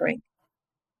is suffering.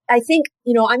 I think,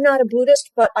 I'm not a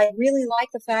Buddhist, but I really like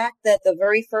the fact that the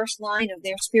very first line of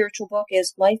their spiritual book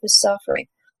is life is suffering.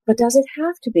 But does it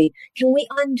have to be? Can we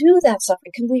undo that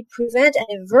suffering? Can we prevent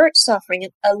and avert suffering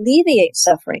and alleviate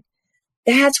suffering?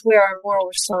 That's where our moral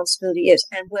responsibility is.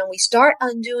 And when we start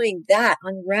undoing that,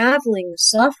 unraveling the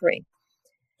suffering,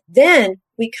 then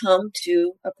we come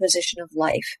to a position of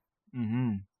life.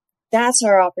 Mm-hmm. That's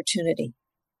our opportunity.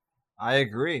 I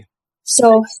agree.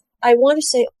 So I want to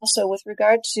say also, with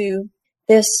regard to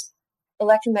this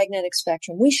electromagnetic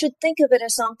spectrum, we should think of it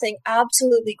as something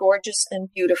absolutely gorgeous and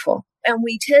beautiful. And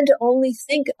we tend to only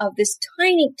think of this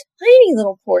tiny, tiny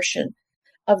little portion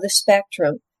of the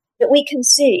spectrum that we can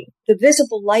see, the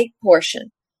visible light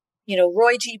portion.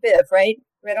 Roy G. Biv, right?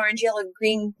 Red, orange, yellow,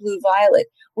 green, blue, violet.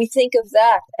 We think of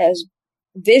that as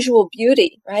visual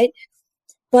beauty, right?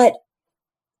 But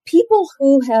people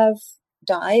who have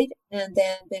died and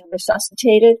then been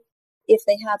resuscitated, if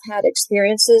they have had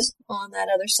experiences on that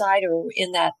other side or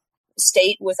in that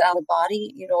state without a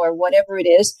body, or whatever it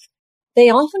is, they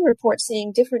often report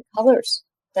seeing different colors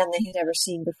than they had ever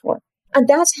seen before. And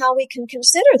that's how we can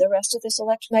consider the rest of this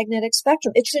electromagnetic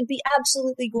spectrum. It should be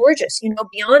absolutely gorgeous.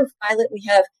 Beyond violet, we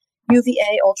have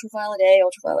UVA, ultraviolet A,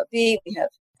 ultraviolet B. We have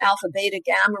alpha, beta,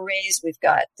 gamma rays. We've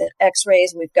got the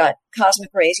X-rays. We've got cosmic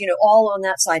rays, all on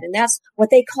that side. And that's what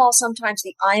they call sometimes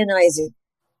the ionizing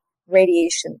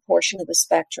radiation portion of the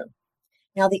spectrum.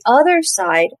 Now, the other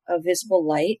side of visible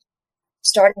light,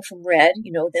 starting from red,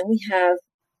 then we have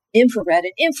infrared.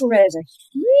 And infrared is a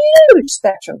huge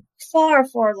spectrum, far,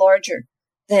 far larger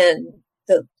than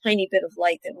the tiny bit of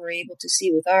light that we're able to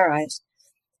see with our eyes.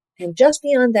 And just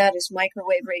beyond that is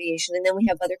microwave radiation. And then we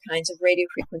have other kinds of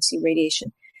radiofrequency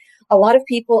radiation. A lot of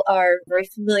people are very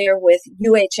familiar with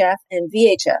UHF and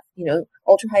VHF,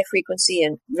 ultra high frequency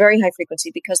and very high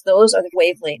frequency, because those are the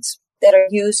wavelengths that are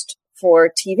used for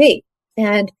TV.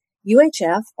 And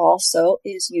UHF also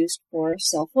is used for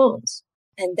cell phones.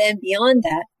 And then beyond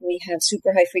that, we have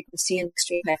super high frequency and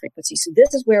extreme high frequency. So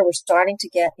this is where we're starting to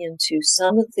get into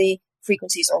some of the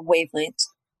frequencies or wavelengths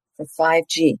for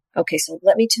 5G. Okay, so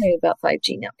let me tell you about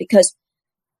 5G now, because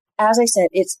as I said,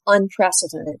 it's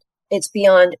unprecedented. It's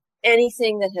beyond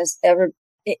anything that has ever,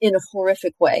 in a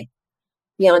horrific way,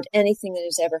 beyond anything that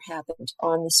has ever happened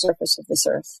on the surface of this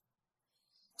earth.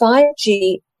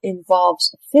 5G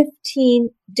involves 15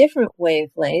 different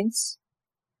wavelengths.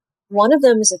 One of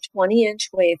them is a 20-inch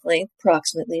wavelength,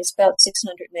 approximately. It's about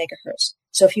 600 megahertz.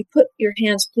 So if you put your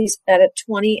hands, please, at a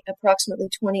approximately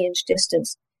 20-inch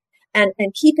distance, and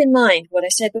keep in mind what I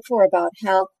said before about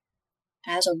how,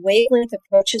 as a wavelength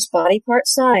approaches body part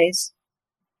size,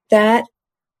 that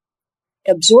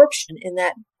absorption in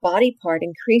that body part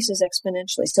increases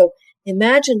exponentially. So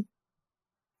imagine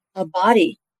a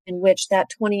body in which that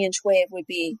 20-inch wave would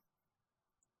be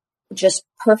just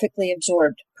perfectly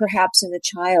absorbed, perhaps in a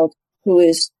child who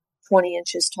is 20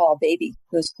 inches tall, baby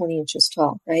who is 20 inches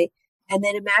tall, right? And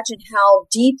then imagine how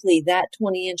deeply that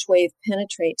 20-inch wave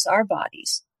penetrates our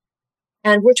bodies.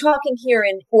 And we're talking here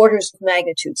in orders of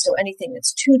magnitude. So anything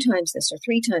that's 2 times this or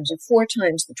 3 times or 4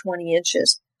 times the 20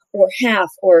 inches or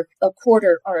half or a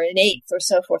quarter or an eighth or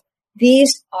so forth.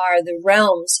 These are the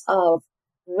realms of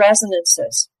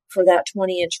resonances for that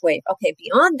 20-inch wave. Okay,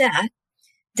 beyond that,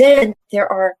 then there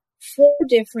are 4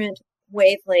 different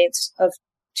wavelengths of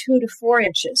 2 to 4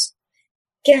 inches.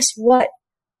 Guess what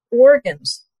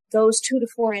organs those 2 to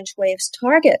 4 inch waves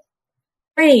target?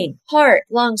 Brain, heart,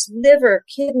 lungs, liver,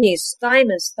 kidneys,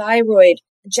 thymus, thyroid,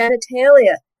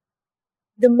 genitalia.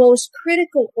 The most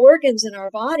critical organs in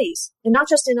our bodies, and not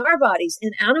just in our bodies,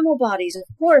 in animal bodies, of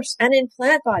course, and in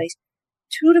plant bodies,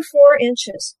 2 to 4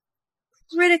 inches.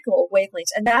 Critical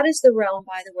wavelengths. And that is the realm,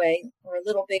 by the way, or a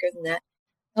little bigger than that,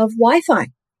 of Wi-Fi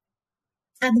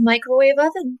and the microwave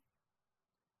oven.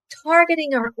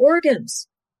 targeting our organs.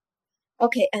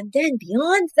 Okay, and then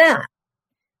beyond that,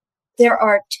 there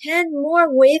are 10 more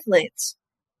wavelengths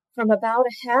from about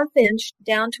a half inch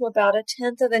down to about a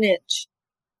tenth of an inch.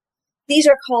 These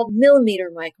are called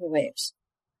millimeter microwaves.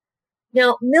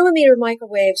 Now, millimeter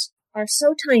microwaves are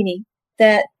so tiny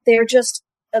that they're just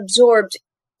absorbed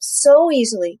so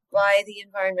easily by the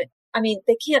environment. I mean,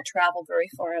 they can't travel very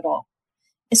far at all,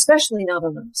 especially not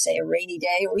on, say, a rainy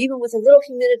day or even with a little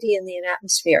humidity in the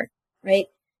atmosphere, right?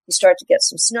 You start to get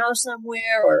some snow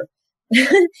somewhere or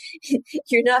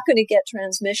you're not going to get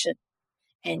transmission.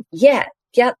 And yet,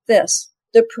 get this,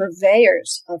 the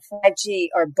purveyors of 5G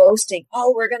are boasting,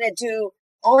 oh, we're going to do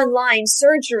online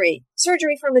surgery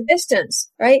from a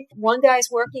distance, right? One guy's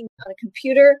working on a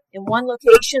computer in one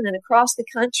location and across the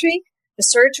country. The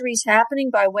surgery's happening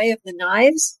by way of the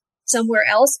knives somewhere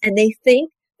else, and they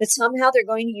think that somehow they're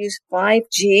going to use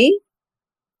 5G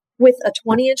with a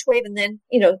 20-inch wave and then,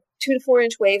 2 to 4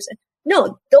 inch waves.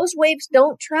 No, those waves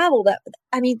don't travel that.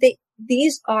 I mean,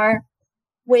 these are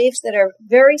waves that are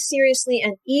very seriously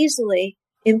and easily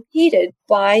impeded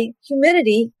by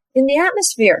humidity in the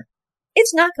atmosphere.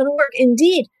 It's not going to work.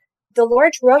 Indeed, the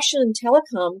large Russian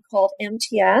telecom called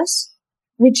MTS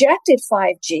rejected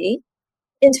 5G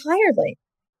entirely,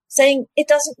 saying it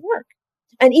doesn't work.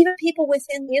 And even people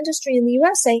within the industry in the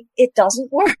US say it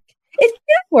doesn't work. It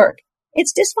can't work.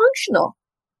 It's dysfunctional.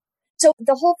 So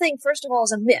the whole thing, first of all,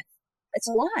 is a myth. It's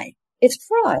a lie. It's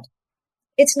fraud.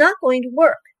 It's not going to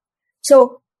work.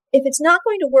 So if it's not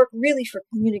going to work really for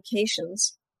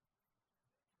communications,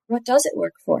 what does it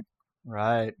work for?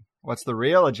 Right. What's the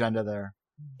real agenda there?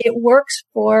 It works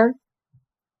for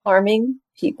harming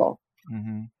people.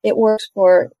 Mm-hmm. It works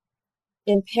for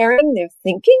impairing their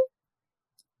thinking,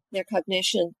 their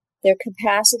cognition, their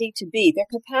capacity to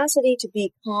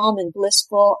be calm and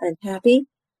blissful and happy.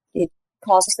 It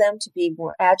causes them to be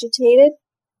more agitated,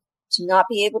 to not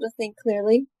be able to think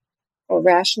clearly or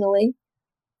rationally,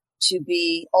 to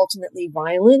be ultimately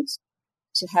violent,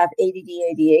 to have ADD,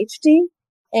 ADHD,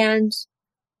 and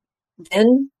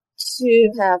then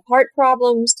to have heart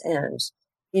problems and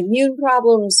immune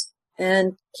problems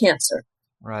and cancer.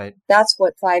 Right. That's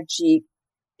what 5G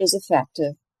is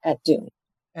effective at doing.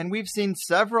 And we've seen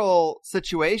several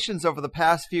situations over the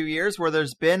past few years where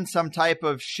there's been some type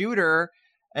of shooter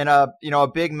and a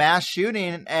big mass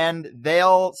shooting, and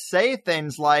they'll say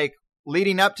things like,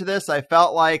 leading up to this, I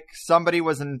felt like somebody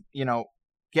was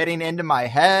getting into my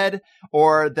head,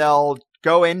 or they'll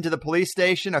go into the police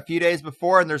station a few days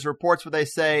before and there's reports where they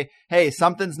say, hey,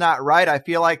 something's not right. I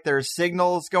feel like there's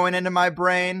signals going into my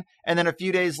brain. And then a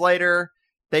few days later,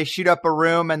 they shoot up a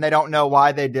room and they don't know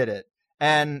why they did it.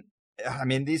 And I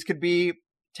mean, these could be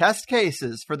test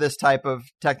cases for this type of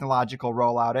technological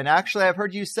rollout. And actually, I've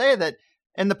heard you say that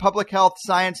in the public health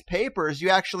science papers, you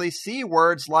actually see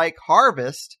words like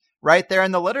harvest right there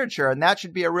in the literature. And that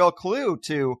should be a real clue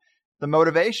to the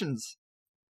motivations.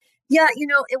 Yeah,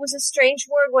 it was a strange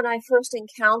word when I first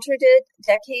encountered it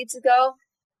decades ago.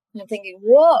 And I'm thinking,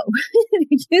 whoa,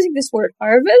 using this word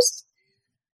harvest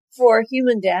for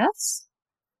human deaths.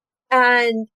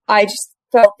 And I just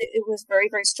felt it was very,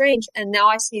 very strange. And now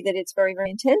I see that it's very, very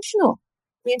intentional.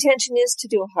 The intention is to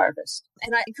do a harvest.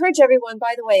 And I encourage everyone,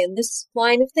 by the way, in this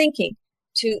line of thinking,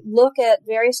 to look at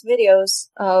various videos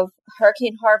of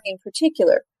Hurricane Harvey in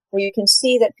particular, where you can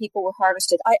see that people were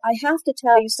harvested. I have to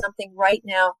tell you something right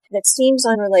now that seems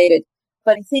unrelated,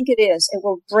 but I think it is. It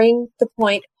will bring the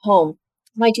point home.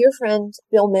 My dear friend,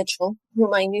 Bill Mitchell,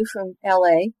 whom I knew from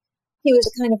LA, he was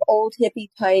a kind of old hippie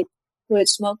type who had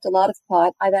smoked a lot of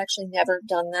pot. I've actually never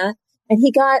done that. And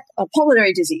he got a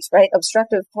pulmonary disease, right?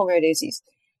 Obstructive pulmonary disease,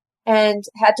 and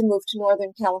had to move to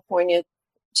Northern California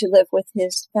to live with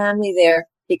his family there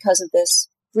because of this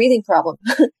breathing problem,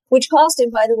 which caused him,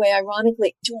 by the way,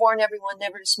 ironically, to warn everyone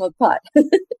never to smoke pot.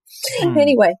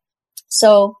 Anyway,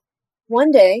 so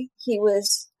one day he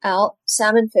was out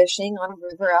salmon fishing on a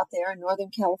river out there in Northern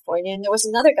California, and there was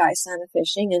another guy salmon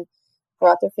fishing and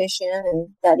brought their fish in, and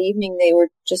that evening they were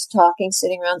just talking,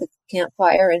 sitting around the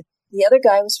campfire, and the other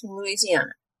guy was from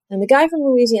Louisiana. And the guy from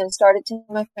Louisiana started telling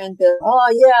my friend Bill, oh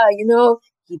yeah,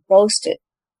 he boasted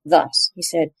thus. He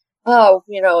said,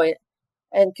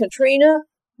 and Katrina,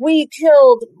 we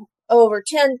killed over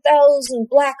 10,000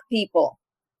 black people.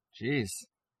 Jeez.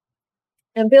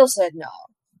 And Bill said,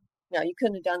 no, you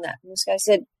couldn't have done that. And this guy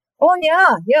said, oh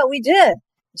yeah, we did.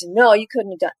 He said, no, you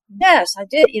couldn't have done it. Yes, I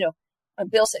did,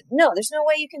 And Bill said, no, there's no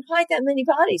way you can hide that many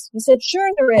bodies. He said, sure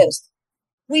there is.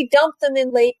 We dumped them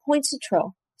in Lake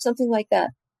Poinciana, something like that.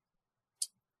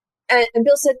 And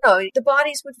Bill said, no, the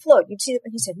bodies would float. You'd see them.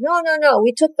 And he said, no.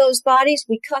 We took those bodies,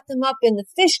 we cut them up in the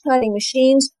fish cutting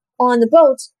machines on the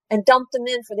boats, and dumped them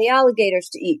in for the alligators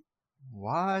to eat.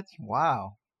 What?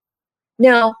 Wow.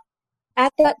 Now,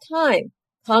 at that time,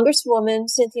 Congresswoman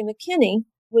Cynthia McKinney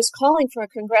was calling for a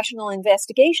congressional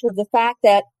investigation of the fact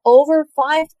that over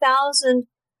 5,000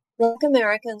 Black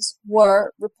Americans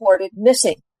were reported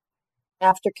missing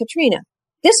after Katrina.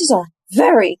 This is a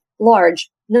very large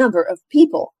number of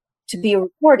people to be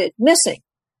reported missing.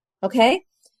 Okay?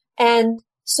 And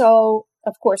so,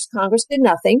 of course, Congress did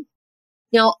nothing.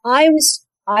 Now, I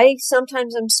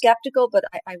sometimes am skeptical, but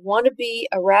I want to be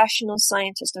a rational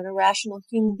scientist and a rational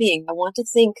human being. I want to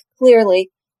think clearly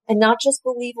and not just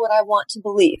believe what I want to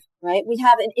believe, right? We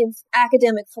have in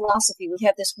academic philosophy, we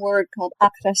have this word called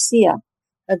akrasia,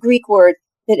 a Greek word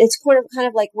that it's kind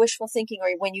of like wishful thinking, or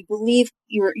when you believe,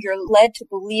 you're led to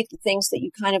believe the things that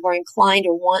you kind of are inclined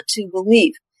or want to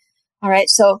believe. All right.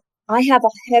 So I have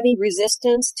a heavy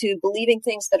resistance to believing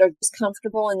things that are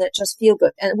discomfortable and that just feel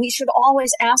good. And we should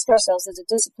always ask ourselves as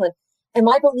a discipline, am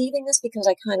I believing this because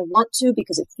I kind of want to,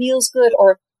 because it feels good,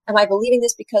 or am I believing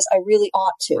this because I really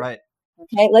ought to? Right.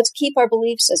 Okay, let's keep our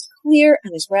beliefs as clear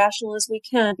and as rational as we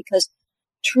can, because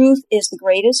truth is the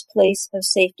greatest place of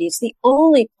safety. It's the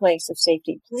only place of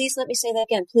safety. Please let me say that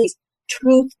again. Please.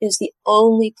 Truth is the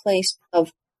only place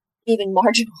of even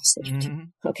marginal safety.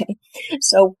 Mm-hmm. Okay.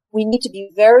 So we need to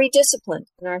be very disciplined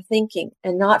in our thinking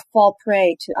and not fall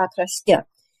prey to akrasia.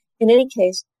 In any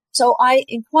case, so I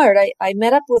inquired, I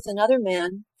met up with another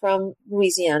man from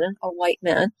Louisiana, a white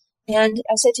man, and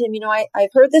I said to him, I've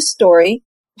heard this story.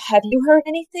 Have you heard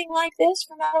anything like this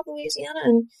from out of Louisiana?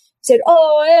 And he said,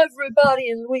 oh, everybody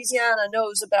in Louisiana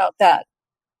knows about that.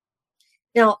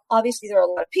 Now, obviously, there are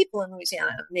a lot of people in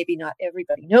Louisiana. Maybe not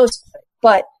everybody knows about it,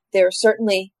 but there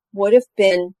certainly would have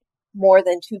been more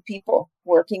than 2 people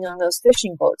working on those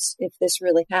fishing boats if this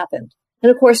really happened.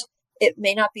 And of course, it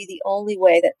may not be the only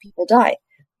way that people die.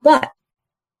 But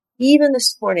even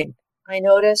this morning, I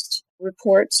noticed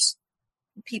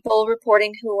people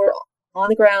reporting who were on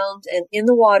the ground and in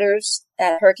the waters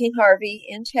at Hurricane Harvey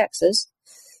in Texas,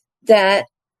 that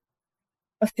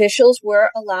officials were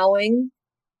allowing,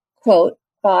 quote,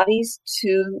 bodies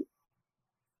to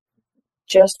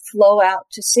just flow out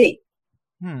to sea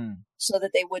so that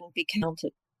they wouldn't be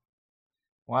counted.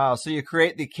 Wow. So you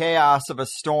create the chaos of a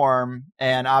storm,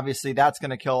 and obviously that's going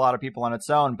to kill a lot of people on its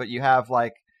own, but you have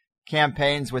like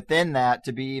campaigns within that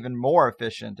to be even more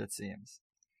efficient, it seems.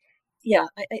 Yeah.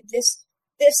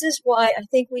 This is why I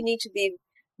think we need to be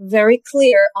very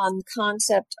clear on the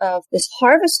concept of this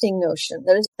harvesting notion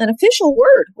that is an official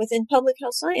word within public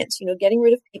health science, getting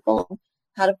rid of people.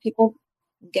 How do people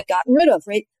get gotten rid of,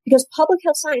 right? Because public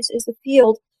health science is the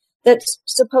field that's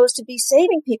supposed to be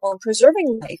saving people and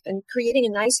preserving life and creating a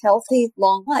nice, healthy,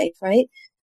 long life, right?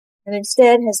 And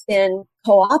instead has been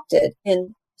co-opted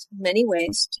in many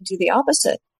ways to do the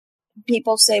opposite.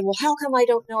 People say, well, how come I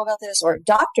don't know about this? Or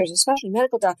doctors, especially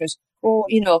medical doctors, well,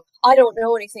 I don't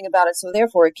know anything about it, so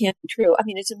therefore it can't be true. I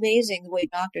mean, it's amazing the way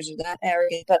doctors are that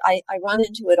arrogant, but I run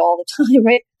into it all the time,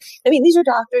 right? I mean, these are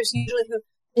doctors usually who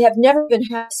they have never even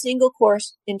had a single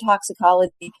course in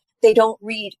toxicology. They don't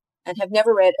read and have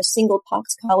never read a single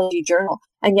toxicology journal,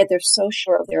 and yet they're so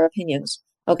sure of their opinions.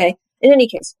 Okay. In any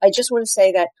case, I just want to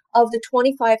say that of the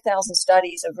 25,000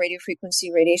 studies of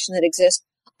radiofrequency radiation that exist,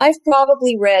 I've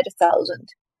probably read 1,000,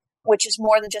 which is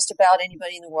more than just about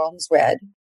anybody in the world has read.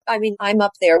 I mean, I'm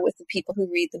up there with the people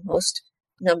who read the most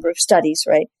number of studies,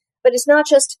 right? But it's not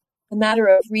just a matter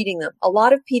of reading them. A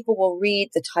lot of people will read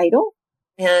the title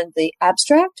and the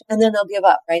abstract, and then they'll give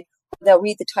up, right? They'll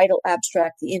read the title,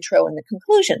 abstract, the intro, and the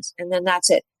conclusions, and then that's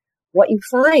it. What you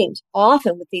find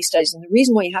often with these studies, and the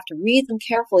reason why you have to read them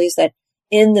carefully, is that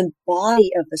in the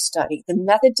body of the study, the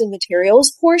methods and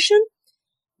materials portion,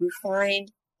 you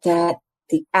find that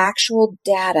the actual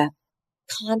data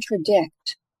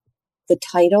contradict the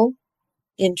title,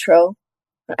 intro,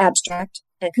 abstract,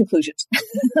 and conclusions.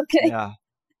 Okay? Yeah.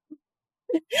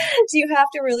 So you have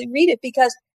to really read it,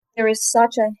 because there is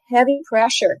such a heavy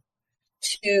pressure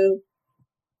to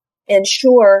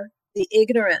ensure the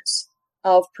ignorance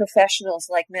of professionals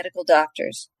like medical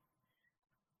doctors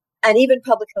and even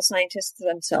public health scientists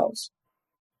themselves.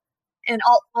 And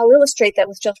I'll illustrate that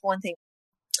with just one thing.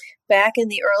 Back in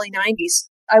the early 90s,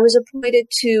 I was appointed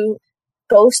to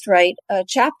ghostwrite a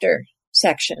chapter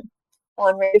section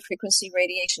on radiofrequency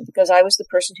radiation, because I was the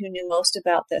person who knew most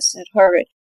about this at Harvard.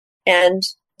 And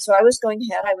so I was going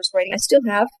ahead, I was writing, I still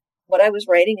have what I was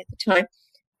writing at the time.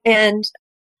 And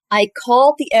I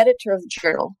called the editor of the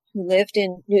journal, who lived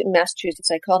in Newton,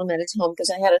 Massachusetts. I called him at his home because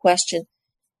I had a question.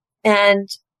 And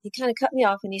he kind of cut me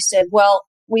off and he said, well,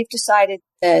 we've decided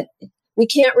that we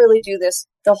can't really do this.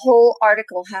 The whole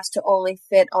article has to only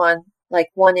fit on like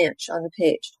 1 inch on the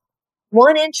page.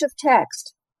 1 inch of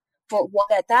text for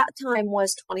what at that time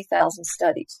was 20,000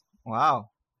 studies. Wow.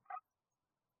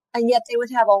 And yet they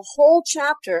would have a whole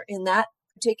chapter in that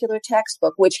particular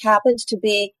textbook, which happens to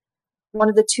be one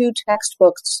of the 2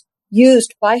 textbooks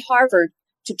used by Harvard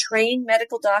to train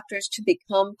medical doctors to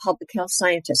become public health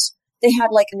scientists. They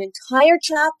had like an entire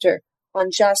chapter on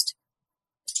just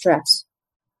stress.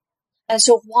 And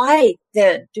so why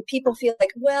then do people feel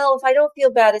like, well, if I don't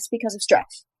feel bad, it's because of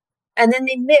stress? And then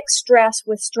they mix stress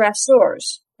with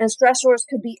stressors. And stressors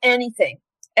could be anything,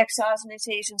 exogenous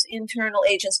agents, internal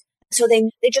agents. So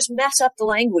they just mess up the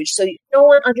language. So no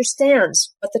one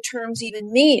understands what the terms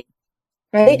even mean,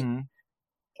 right? Mm-hmm.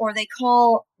 Or they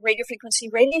call radiofrequency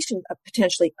radiation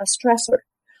potentially a stressor.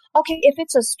 Okay, if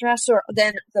it's a stressor,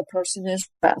 then the person is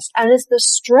stressed. And it's the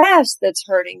stress that's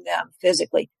hurting them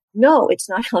physically. No, it's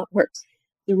not how it works.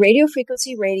 The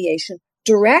radiofrequency radiation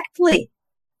directly,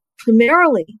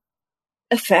 primarily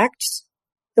affects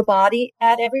the body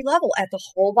at every level, at the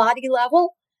whole body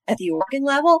level, at the organ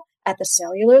level, at the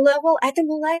cellular level, at the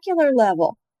molecular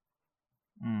level.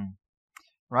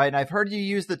 Right. And I've heard you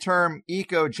use the term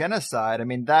eco-genocide. I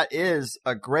mean, that is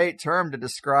a great term to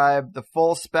describe the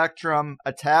full spectrum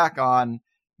attack on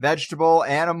vegetable,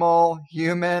 animal,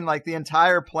 human, like the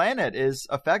entire planet is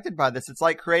affected by this. It's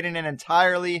like creating an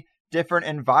entirely different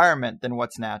environment than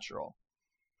what's natural.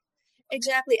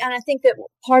 Exactly. And I think that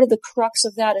part of the crux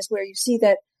of that is where you see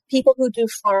that people who do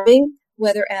farming,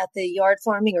 whether at the yard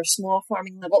farming or small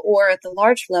farming level or at the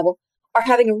large level, are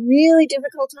having a really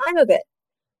difficult time of it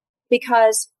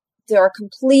because there are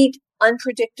complete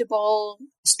unpredictable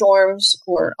storms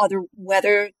or other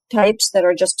weather types that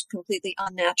are just completely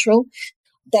unnatural,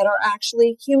 that are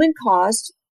actually human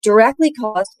caused, directly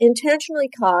caused, intentionally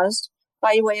caused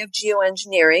by way of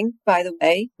geoengineering, by the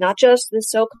way, not just the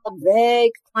so-called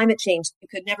vague climate change you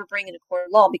could never bring in a court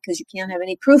of law because you can't have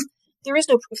any proof. There is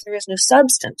no proof, there is no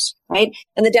substance, right?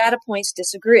 And the data points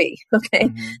disagree, okay?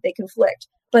 Mm-hmm. They conflict.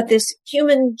 But this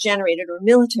human-generated or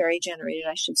military-generated,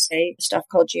 I should say, stuff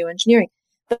called geoengineering.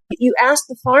 But you ask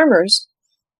the farmers,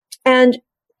 and,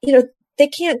 they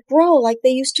can't grow like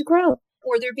they used to grow,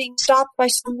 or they're being stopped by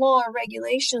some law or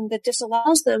regulation that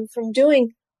disallows them from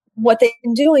doing what they've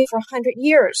been doing for 100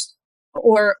 years.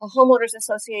 Or a homeowners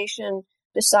association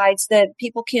decides that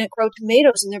people can't grow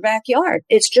tomatoes in their backyard.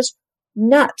 It's just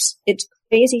nuts. It's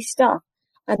crazy stuff.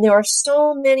 And there are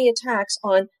so many attacks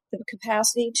on the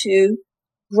capacity to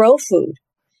grow food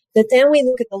that then we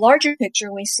look at the larger picture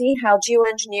and we see how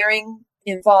geoengineering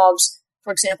involves,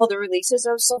 for example, the releases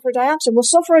of sulfur dioxide. Well,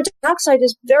 sulfur dioxide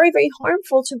is very, very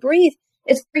harmful to breathe.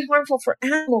 It's very harmful for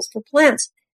animals, for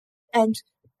plants. And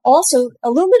also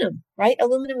aluminum, right?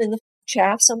 Aluminum in the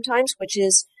chaff sometimes,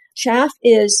 chaff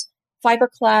is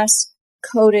fiberglass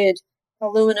coated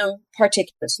aluminum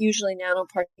particulates, usually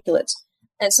nanoparticulates.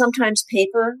 And sometimes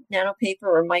paper, nanopaper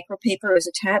or micropaper is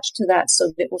attached to that so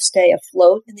that it will stay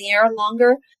afloat in the air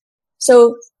longer.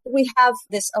 So we have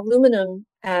this aluminum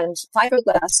and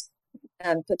fiberglass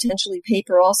and potentially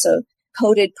paper also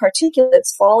coated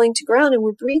particulates falling to ground, and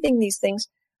we're breathing these things.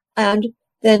 And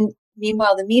then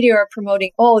meanwhile, the media are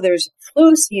promoting, there's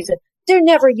flu season. There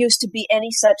never used to be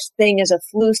any such thing as a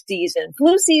flu season.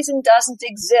 Flu season doesn't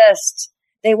exist.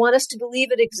 They want us to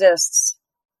believe it exists,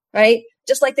 right?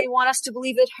 Just like they want us to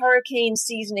believe that hurricane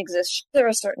season exists. There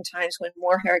are certain times when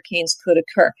more hurricanes could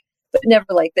occur, but never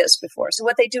like this before. So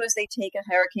what they do is they take a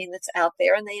hurricane that's out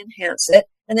there and they enhance it,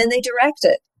 and then they direct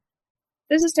it.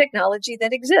 This is technology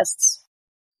that exists.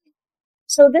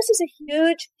 So this is a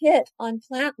huge hit on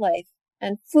plant life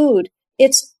and food.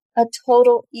 It's a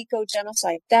total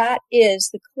eco-genocide. That is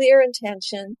the clear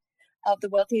intention of the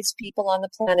wealthiest people on the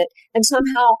planet. And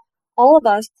somehow all of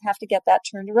us have to get that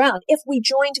turned around. If we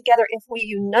join together, if we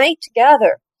unite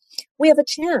together, we have a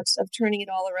chance of turning it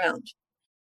all around.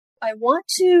 I want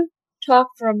to talk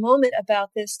for a moment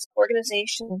about this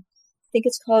organization. I think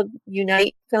it's called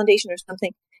Unite Foundation or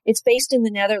something. It's based in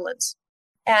the Netherlands.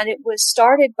 And it was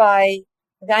started by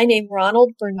a guy named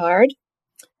Ronald Bernard,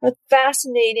 a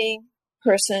fascinating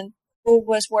person who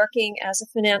was working as a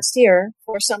financier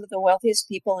for some of the wealthiest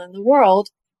people in the world,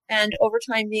 and over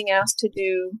time being asked to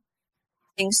do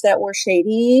things that were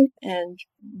shady and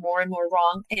more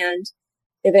wrong. And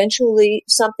eventually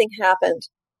something happened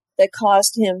that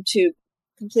caused him to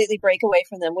completely break away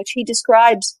from them, which he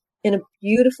describes in a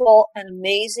beautiful and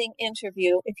amazing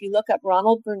interview. If you look up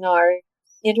Ronald Bernard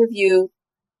interview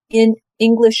in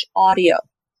English audio.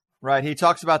 Right. He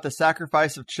talks about the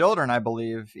sacrifice of children, I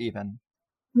believe, even.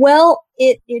 Well,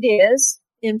 it is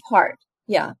in part.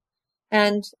 Yeah.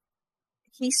 And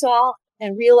he saw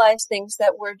and realized things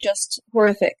that were just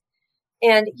horrific.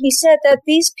 And he said that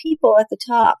these people at the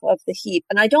top of the heap,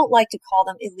 and I don't like to call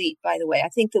them elite, by the way. I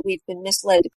think that we've been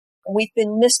misled. We've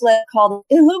been misled to call them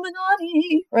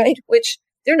Illuminati, right? Which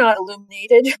they're not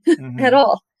illuminated at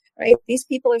all, right? These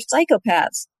people are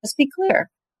psychopaths. Let's be clear.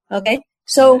 Okay.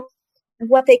 So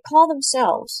what they call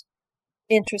themselves,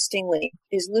 interestingly,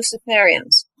 is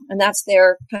Luciferians. And that's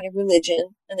their kind of religion.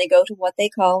 And they go to what they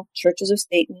call churches of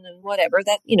Satan and whatever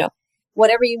that,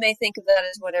 whatever you may think of that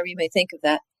is whatever you may think of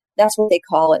that. That's what they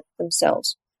call it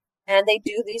themselves. And they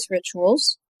do these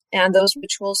rituals. And those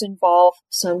rituals involve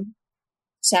some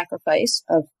sacrifice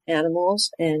of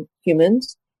animals and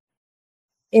humans.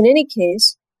 In any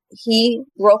case, he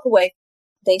broke away.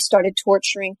 They started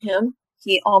torturing him.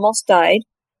 He almost died.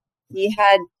 He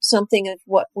had something of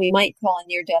what we might call a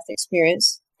near-death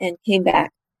experience and came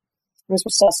back. Was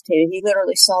resuscitated. He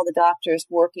literally saw the doctors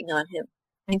working on him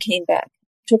and came back.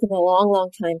 It took him a long, long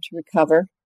time to recover.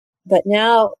 But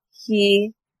now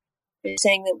he is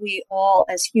saying that we all,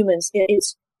 as humans,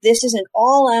 this is an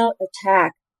all-out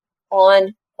attack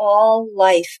on all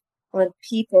life, on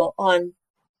people, on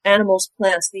animals,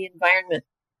 plants, the environment.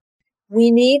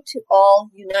 We need to all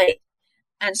unite.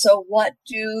 And so what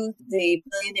do the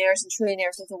billionaires and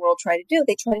trillionaires of the world try to do?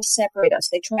 They try to separate us.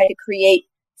 They try to create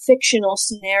fictional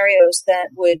scenarios that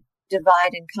would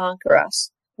divide and conquer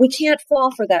us. We can't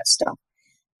fall for that stuff.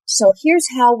 So here's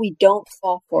how we don't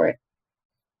fall for it.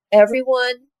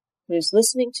 Everyone who's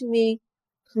listening to me,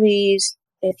 please,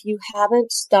 if you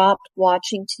haven't stopped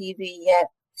watching TV yet,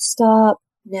 stop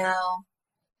now.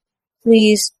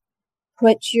 Please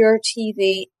put your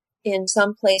TV in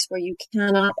some place where you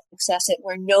cannot access it,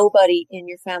 where nobody in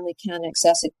your family can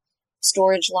access it.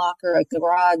 Storage locker, a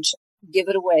garage, give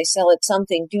it away, sell it,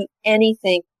 something. Do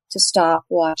anything to stop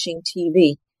watching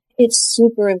TV. It's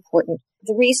super important.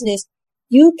 The reason is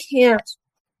you can't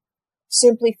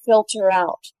simply filter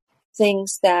out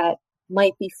things that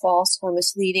might be false or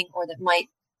misleading or that might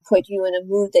put you in a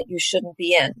mood that you shouldn't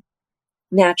be in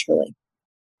naturally.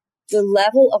 The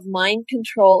level of mind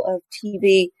control of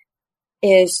TV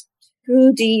is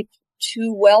too deep,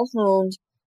 too well-honed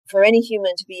for any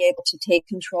human to be able to take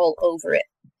control over it.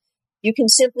 You can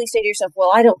simply say to yourself,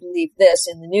 well, I don't believe this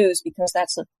in the news because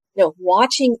that's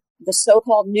watching the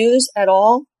so-called news at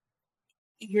all,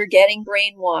 you're getting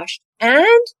brainwashed.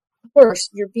 And worse,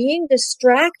 you're being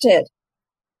distracted.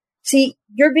 See,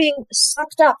 you're being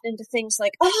sucked up into things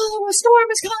like, oh, a storm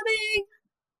is coming.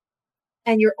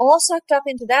 And you're all sucked up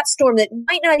into that storm that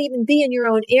might not even be in your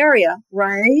own area,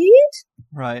 right?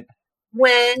 Right.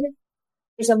 When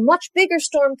there's a much bigger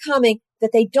storm coming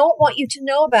that they don't want you to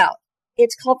know about.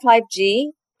 It's called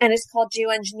 5G and it's called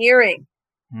geoengineering.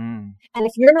 And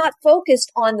if you're not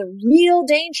focused on the real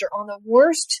danger, on the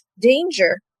worst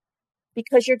danger,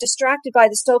 because you're distracted by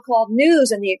the so-called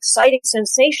news and the exciting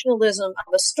sensationalism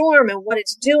of a storm and what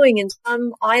it's doing in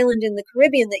some island in the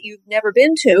Caribbean that you've never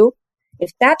been to,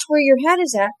 if that's where your head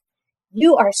is at,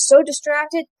 you are so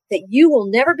distracted that you will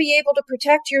never be able to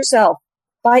protect yourself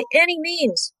by any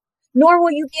means, nor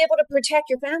will you be able to protect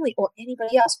your family or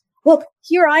anybody else. Look,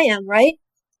 here I am, right?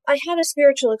 I had a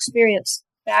spiritual experience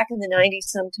back in the 90s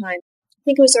sometime. I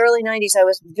think it was early 90s. I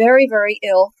was very, very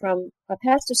ill from a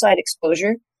pesticide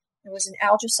exposure. It was an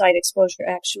algicide exposure,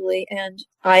 actually, and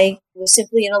I was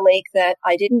simply in a lake that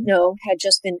I didn't know had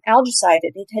just been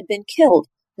algicided. It had been killed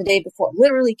the day before,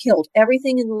 literally killed.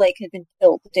 Everything in the lake had been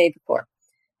killed the day before.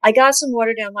 I got some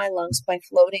water down my lungs by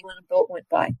floating when a boat went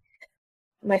by.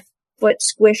 My foot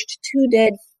squished 2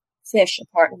 dead fish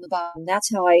apart on the bottom.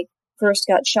 That's how I first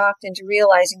got shocked into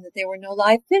realizing that there were no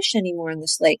live fish anymore in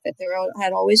this lake, that there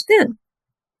had always been.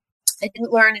 I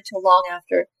didn't learn until long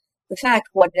after the fact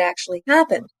what had actually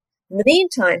happened. In the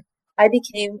meantime, I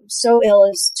became so ill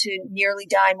as to nearly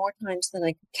die more times than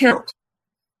I could count.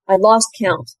 I lost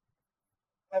count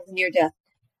of the near death.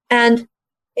 And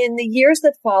in the years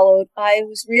that followed, I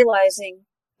was realizing,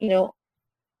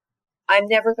 I'm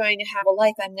never going to have a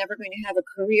life. I'm never going to have a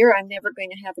career. I'm never going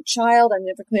to have a child. I'm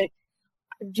never going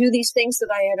to do these things that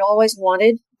I had always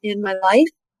wanted in my life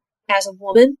as a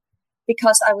woman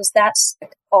because I was that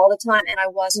sick all the time and I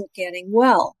wasn't getting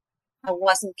well. I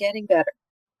wasn't getting better.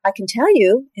 I can tell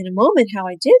you in a moment how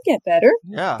I did get better.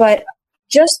 Yeah. But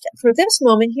just for this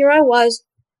moment, here I was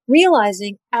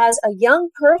realizing as a young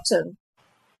person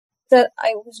that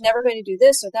I was never going to do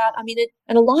this or that. I mean,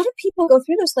 and a lot of people go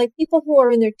through this, like people who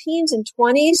are in their teens and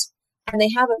 20s and they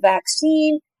have a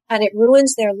vaccine and it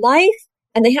ruins their life.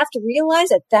 And they have to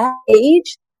realize at that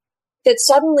age that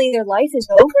suddenly their life is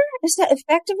over. Is that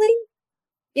effectively,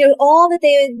 all that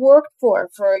they had worked for,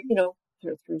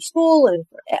 through school and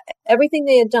for everything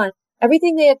they had done,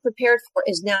 everything they had prepared for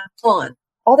is now gone.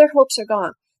 All their hopes are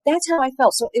gone. That's how I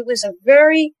felt. So it was a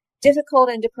very difficult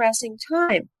and depressing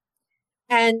time.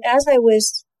 And as I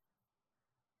was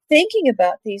thinking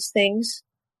about these things,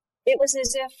 it was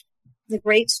as if the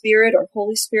Great Spirit or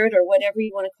Holy Spirit or whatever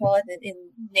you want to call it, in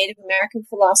Native American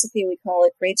philosophy, we call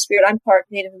it Great Spirit. I'm part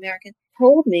Native American.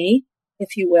 Told me,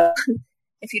 if you will,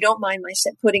 if you don't mind my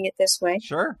putting it this way.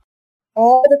 Sure.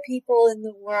 All the people in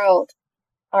the world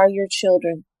are your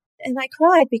children. And I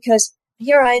cried because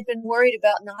here I had been worried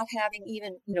about not having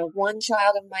even, one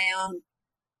child of my own.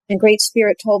 And Great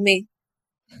Spirit told me,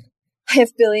 I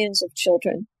have billions of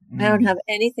children. I don't have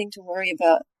anything to worry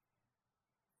about.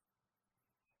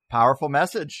 Powerful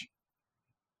message.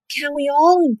 Can we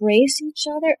all embrace each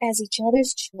other as each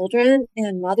other's children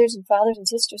and mothers and fathers and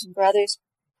sisters and brothers?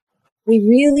 We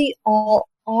really all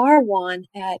are one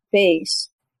at base.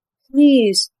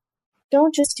 Please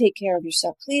don't just take care of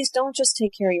yourself. Please don't just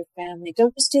take care of your family.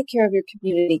 Don't just take care of your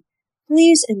community.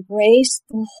 Please embrace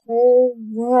the whole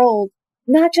world,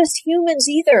 not just humans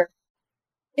either.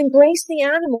 Embrace the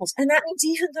animals. And that means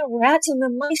even the rats and the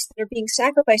mice that are being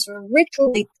sacrificed or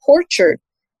ritually tortured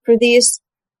for these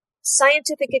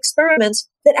scientific experiments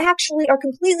that actually are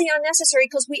completely unnecessary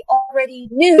because we already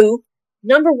knew,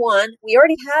 number one, we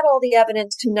already had all the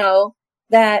evidence to know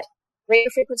that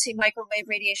radiofrequency microwave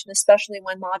radiation, especially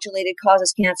when modulated,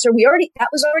 causes cancer. That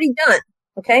was already done.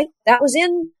 Okay. That was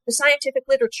in the scientific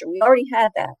literature. We already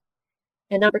had that.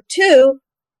 And number two,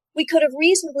 we could have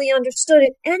reasonably understood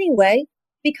it anyway,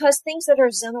 because things that are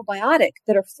xenobiotic,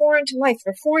 that are foreign to life,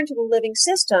 that are foreign to the living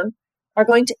system, are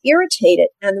going to irritate it.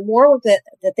 And the more that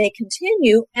they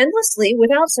continue endlessly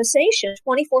without cessation,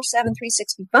 24/7,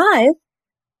 365,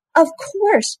 of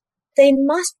course, they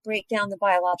must break down the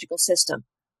biological system.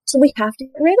 So we have to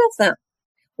get rid of them.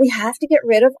 We have to get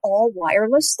rid of all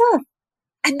wireless stuff.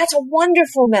 And that's a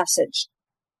wonderful message.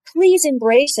 Please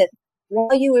embrace it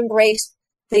while you embrace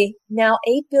the now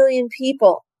 8 billion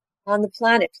people on the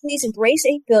planet. Please embrace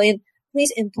 8 billion.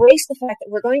 Please embrace the fact that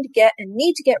we're going to get and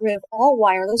need to get rid of all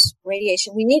wireless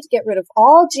radiation. We need to get rid of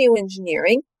all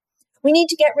geoengineering. We need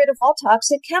to get rid of all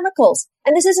toxic chemicals.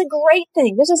 And this is a great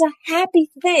thing. This is a happy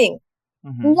thing.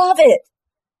 Mm-hmm. Love it.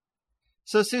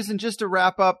 So, Susan, just to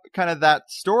wrap up kind of that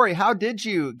story, how did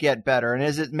you get better? And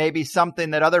is it maybe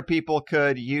something that other people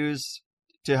could use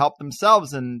to help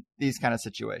themselves in these kind of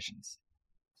situations?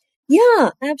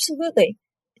 Yeah, absolutely.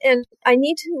 And I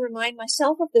need to remind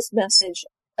myself of this message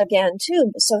again,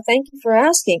 too. So thank you for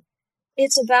asking.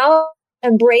 It's about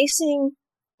embracing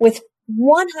with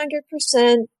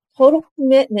 100% total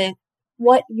commitment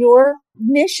what your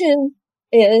mission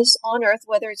is on Earth,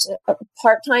 whether it's a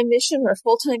part-time mission or a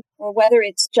full-time, or whether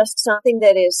it's just something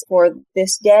that is for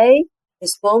this day,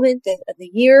 this moment, the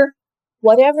year,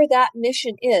 whatever that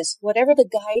mission is, whatever the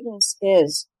guidance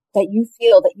is that you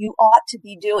feel that you ought to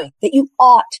be doing, that you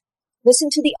ought. Listen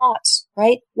to the oughts,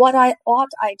 right? What ought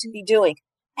I to be doing?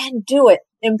 And do it.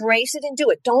 Embrace it and do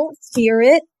it. Don't fear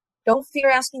it. Don't fear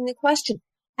asking the question.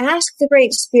 Ask the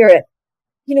Great Spirit,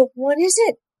 what is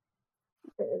it?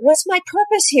 What's my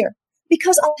purpose here?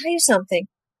 Because I'll tell you something.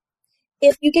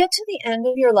 If you get to the end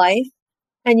of your life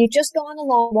and you've just gone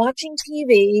along watching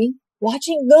TV,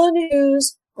 watching the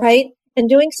news, right? And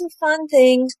doing some fun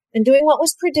things and doing what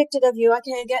was predicted of you.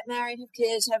 Okay, get married, have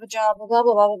kids, have a job, blah, blah,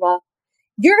 blah, blah, blah.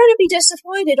 You're going to be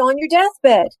disappointed on your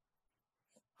deathbed.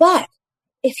 But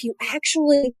if you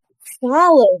actually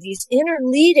follow these inner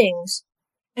leadings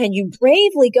and you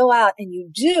bravely go out and you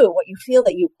do what you feel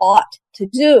that you ought to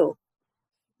do,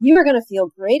 you are going to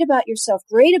feel great about yourself,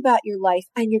 great about your life,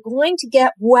 and you're going to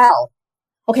get well.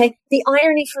 Okay. The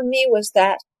irony for me was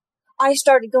that I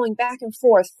started going back and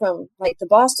forth from like the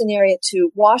Boston area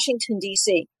to Washington,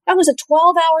 D.C. That was a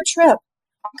 12-hour trip.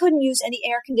 I couldn't use any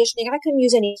air conditioning. I couldn't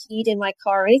use any heat in my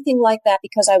car or anything like that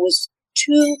because I was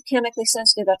too chemically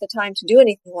sensitive at the time to do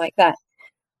anything like that.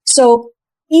 So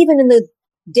even in the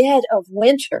dead of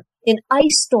winter, in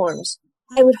ice storms,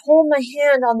 I would hold my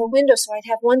hand on the window so I'd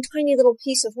have one tiny little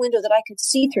piece of window that I could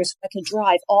see through so I could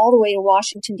drive all the way to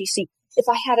Washington, D.C. If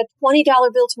I had a $20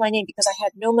 bill to my name because I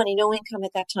had no money, no income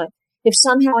at that time, if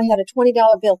somehow I had a $20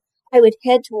 bill, I would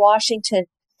head to Washington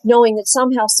knowing that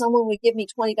somehow someone would give me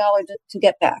 $20 to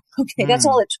get back. Okay, that's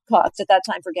all it cost at that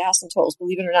time for gas and tolls,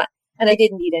 believe it or not. And I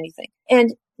didn't need anything.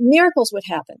 And miracles would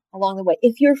happen along the way.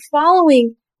 If you're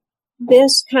following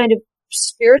this kind of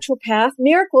spiritual path,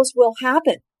 miracles will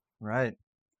happen. Right.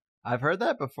 I've heard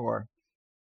that before.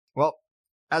 Well,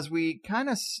 as we kind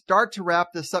of start to wrap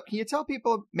this up, can you tell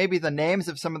people maybe the names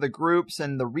of some of the groups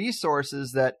and the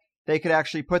resources that they could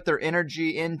actually put their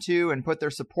energy into and put their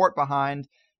support behind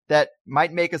that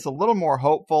might make us a little more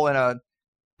hopeful in a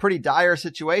pretty dire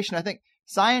situation? I think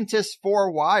Scientists for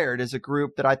Wired is a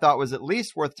group that I thought was at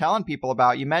least worth telling people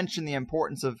about. You mentioned the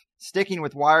importance of sticking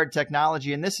with wired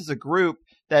technology, and this is a group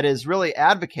that is really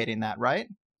advocating that, right?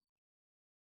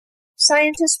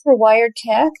 Scientists for Wired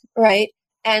Tech, right?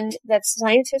 And that's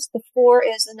scientists, the 4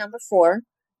 is the number 4,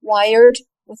 wired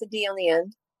with a D on the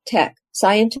end, tech,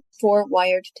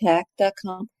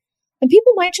 scientistforwiredtech.com. And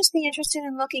people might just be interested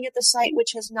in looking at the site,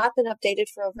 which has not been updated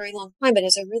for a very long time, but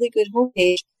has a really good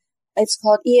homepage. It's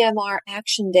called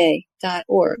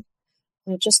emractionday.org.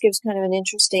 And it just gives kind of an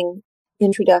interesting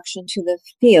introduction to the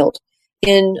field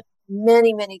in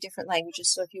many, many different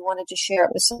languages. So if you wanted to share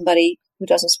it with somebody who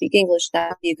doesn't speak English, that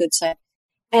would be a good site.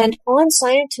 And on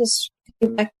Scientists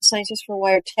for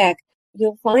Wired Tech,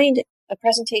 you'll find a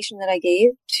presentation that I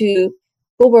gave to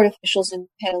school board officials in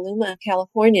Petaluma,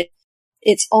 California.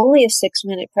 It's only a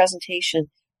 6-minute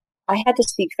presentation. I had to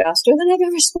speak faster than I've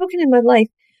ever spoken in my life,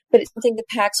 but it's something that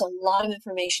packs a lot of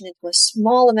information into a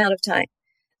small amount of time.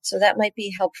 So that might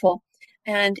be helpful.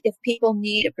 And if people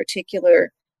need a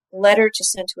particular letter to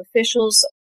send to officials,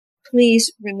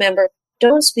 please remember,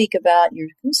 don't speak about your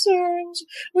concerns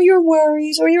or your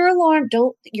worries or your alarm.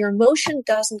 Your emotion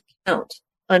doesn't count.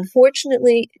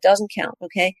 Unfortunately, it doesn't count,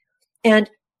 okay? And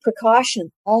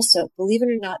precaution also, believe it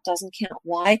or not, doesn't count.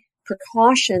 Why?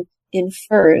 Precaution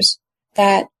infers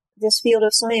that this field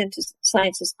of science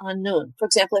is unknown. For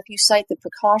example, if you cite the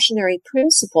precautionary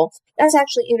principle, that's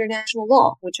actually international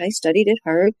law, which I studied at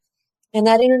Harvard. And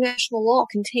that international law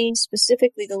contains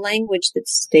specifically the language that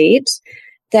states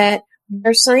that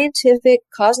where scientific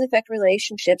cause and effect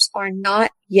relationships are not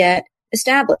yet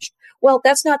established. Well,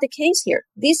 that's not the case here.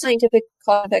 These scientific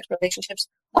cause and effect relationships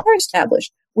are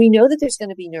established. We know that there's going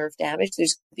to be nerve damage.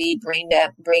 There's going to be brain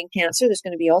cancer. There's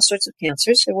going to be all sorts of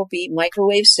cancers. There will be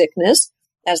microwave sickness,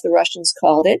 as the Russians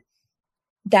called it.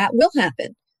 That will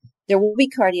happen. There will be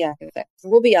cardiac effects. There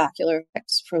will be ocular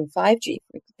effects from 5G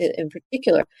in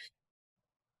particular.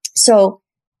 So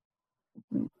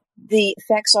the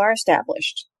effects are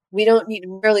established. We don't need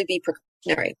to merely be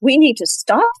precautionary. We need to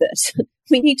stop this.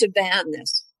 We need to ban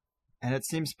this. And it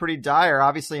seems pretty dire.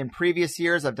 Obviously, in previous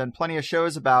years, I've done plenty of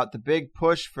shows about the big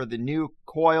push for the new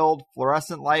coiled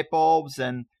fluorescent light bulbs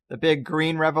and the big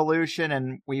green revolution.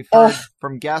 And we've heard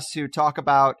from guests who talk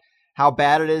about how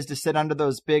bad it is to sit under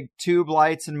those big tube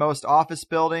lights in most office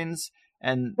buildings.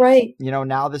 And, right.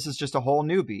 Now this is just a whole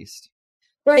new beast.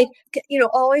 Right.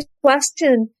 Always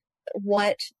question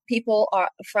what people are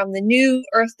from the new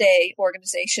Earth Day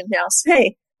organization now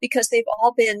say, because they've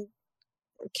all been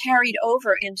carried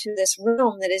over into this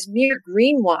realm that is mere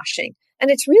greenwashing.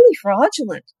 And it's really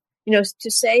fraudulent,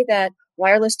 to say that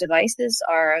wireless devices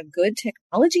are a good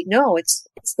technology. No, it's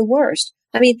the worst.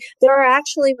 I mean, there are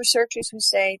actually researchers who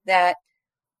say that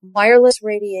wireless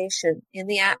radiation in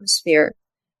the atmosphere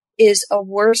is a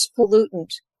worse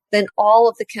pollutant than all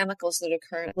of the chemicals that are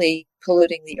currently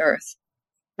polluting the earth.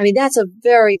 I mean, that's a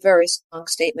very, very strong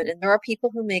statement. And there are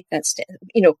people who make that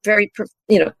very,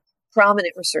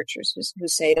 prominent researchers who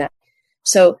say that.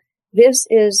 So this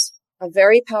is a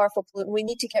very powerful pollutant. We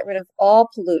need to get rid of all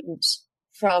pollutants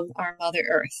from our Mother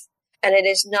Earth. And it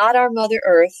is not our Mother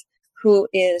Earth who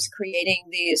is creating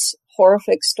these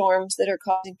horrific storms that are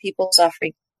causing people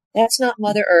suffering. That's not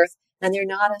Mother Earth. And they're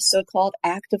not a so-called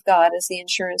act of God, as the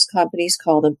insurance companies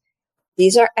call them.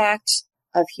 These are acts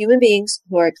of human beings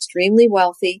who are extremely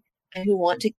wealthy and who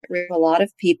want to get rid of a lot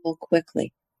of people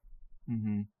quickly.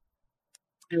 Mm-hmm.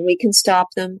 And we can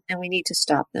stop them, and we need to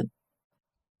stop them.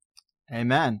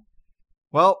 Amen.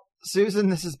 Well, Susan,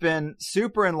 this has been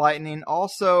super enlightening,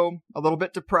 also a little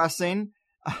bit depressing.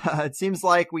 It seems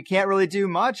like we can't really do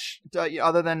much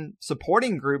other than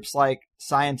supporting groups like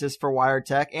Scientists for Wired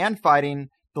Tech and fighting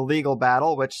the legal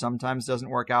battle, which sometimes doesn't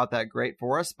work out that great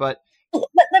for us. But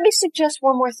let me suggest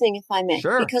one more thing, if I may.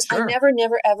 Sure, because sure. I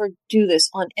never, ever do this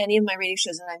on any of my radio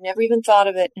shows, and I've never even thought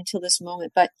of it until this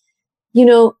moment. But,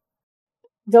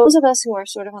 those of us who are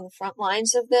sort of on the front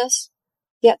lines of this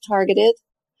get targeted.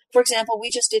 For example, we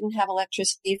just didn't have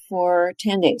electricity for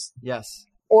 10 days. Yes.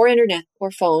 Or internet or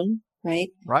phone,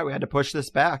 right? Right. We had to push this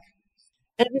back.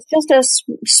 And it was just a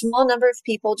small number of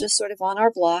people just sort of on our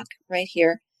block right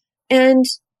here. And,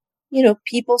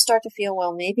 people start to feel,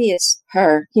 well, maybe it's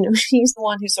her. She's the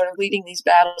one who's sort of leading these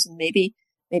battles, and maybe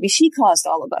she caused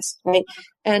all of us, right?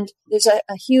 And there's a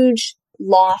huge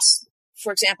loss.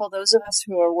 For example, those of us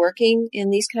who are working in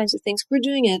these kinds of things, we're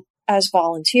doing it as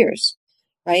volunteers,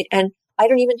 right? And I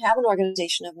don't even have an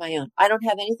organization of my own. I don't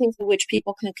have anything to which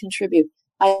people can contribute.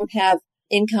 I don't have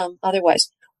income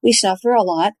otherwise. We suffer a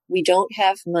lot. We don't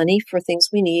have money for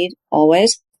things we need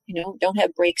always. Don't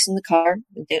have brakes in the car.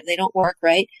 They don't work,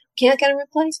 right? Can't get them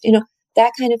replaced.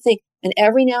 That kind of thing. And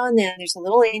every now and then there's a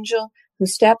little angel who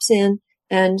steps in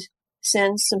and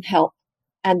sends some help.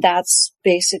 And that's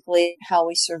basically how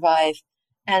we survive.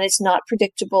 And it's not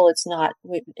predictable. It's not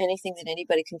anything that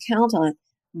anybody can count on.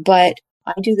 But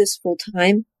I do this full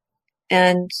time,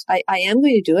 and I am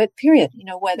going to do it, period.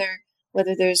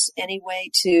 Whether there's any way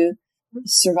to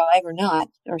survive or not,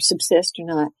 or subsist or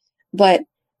not. But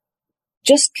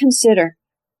just consider,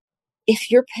 if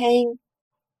you're paying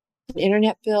an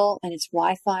internet bill and it's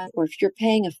Wi-Fi, or if you're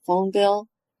paying a phone bill,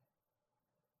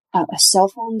 a cell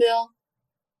phone bill,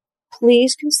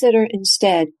 please consider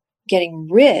instead getting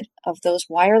rid of those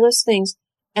wireless things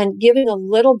and giving a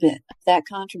little bit of that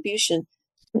contribution.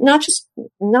 Not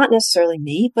necessarily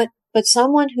me, but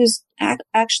someone who's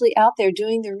actually out there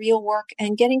doing the real work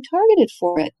and getting targeted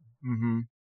for it. Mm-hmm.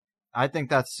 I think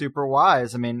that's super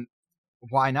wise. I mean,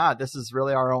 why not? This is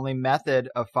really our only method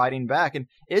of fighting back. And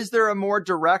is there a more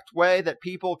direct way that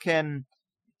people can,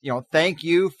 thank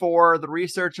you for the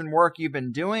research and work you've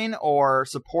been doing, or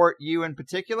support you in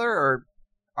particular? Or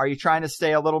are you trying to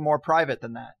stay a little more private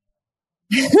than that?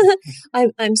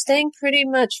 I'm staying pretty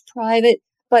much private,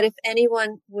 but if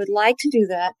anyone would like to do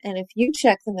that, and if you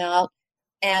check them out,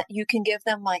 and you can give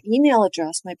them my email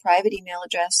address, my private email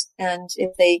address, and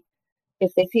if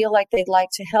they feel like they'd like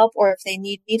to help, or if they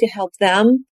need me to help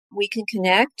them, we can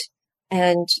connect.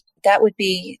 And that would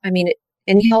be,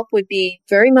 any help would be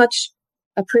very much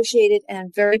appreciated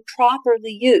and very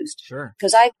properly used. Sure.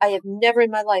 Because I have never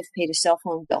in my life paid a cell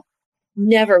phone bill.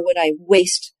 Never would I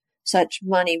waste such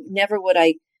money. Never would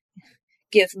I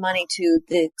give money to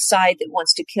the side that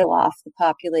wants to kill off the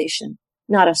population.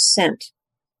 Not a cent.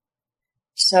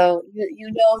 So you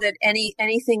know that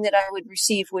anything that I would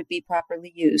receive would be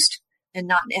properly used.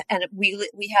 And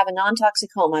we have a non-toxic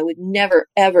home. I would never,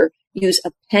 ever use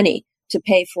a penny to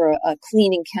pay for a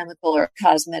cleaning chemical or a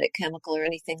cosmetic chemical or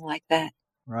anything like that.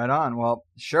 Right on. Well,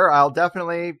 sure. I'll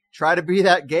definitely try to be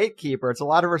that gatekeeper. It's a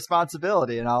lot of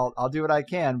responsibility, and I'll do what I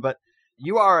can. But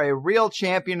you are a real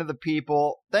champion of the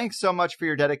people. Thanks so much for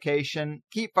your dedication.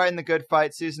 Keep fighting the good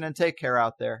fight, Susan, and take care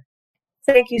out there.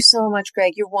 Thank you so much,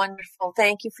 Greg. You're wonderful.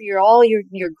 Thank you for all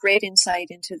your great insight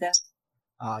into this.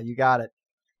 You got it.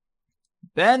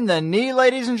 Bend the knee,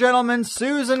 ladies and gentlemen,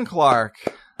 Susan Clark.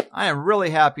 I am really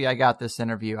happy I got this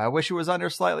interview. I wish it was under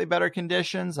slightly better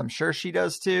conditions. I'm sure she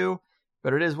does too,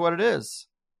 but it is what it is.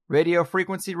 Radio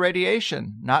frequency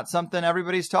radiation, not something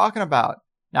everybody's talking about,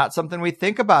 not something we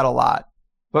think about a lot,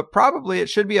 but probably it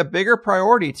should be a bigger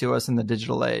priority to us in the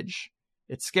digital age.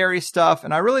 It's scary stuff,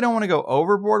 and I really don't want to go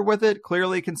overboard with it.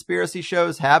 Clearly, conspiracy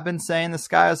shows have been saying the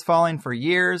sky is falling for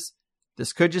years.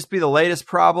 This could just be the latest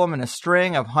problem in a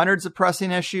string of hundreds of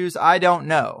pressing issues. I don't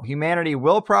know. Humanity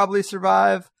will probably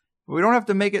survive, but we don't have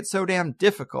to make it so damn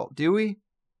difficult, do we?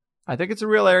 I think it's a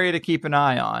real area to keep an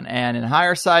eye on. And in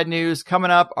Higher Side News,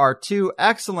 coming up are 2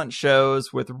 excellent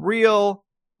shows with real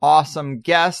awesome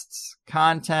guests,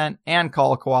 content, and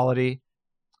call quality.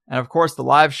 And of course, the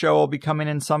live show will be coming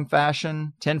in some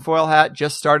fashion. Tinfoil Hat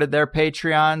just started their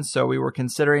Patreon, so we were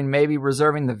considering maybe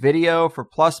reserving the video for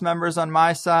Plus members on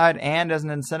my side and as an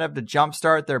incentive to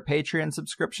jumpstart their Patreon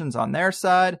subscriptions on their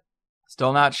side.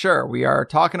 Still not sure. We are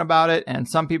talking about it, and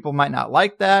some people might not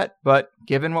like that, but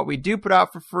given what we do put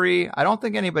out for free, I don't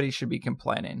think anybody should be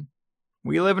complaining.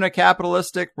 We live in a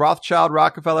capitalistic, Rothschild,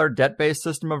 Rockefeller, debt-based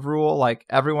system of rule like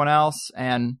everyone else,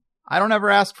 and I don't ever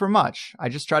ask for much. I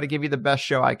just try to give you the best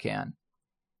show I can.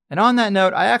 And on that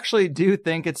note, I actually do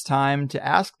think it's time to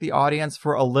ask the audience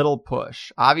for a little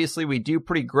push. Obviously, we do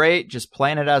pretty great just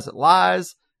playing it as it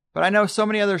lies, but I know so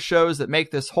many other shows that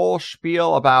make this whole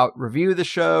spiel about review the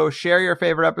show, share your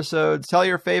favorite episodes, tell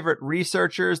your favorite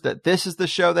researchers that this is the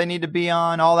show they need to be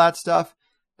on, all that stuff.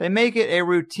 They make it a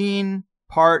routine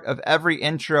part of every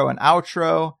intro and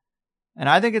outro, and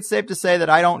I think it's safe to say that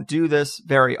I don't do this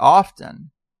very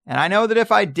often. And I know that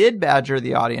if I did badger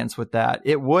the audience with that,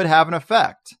 it would have an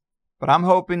effect. But I'm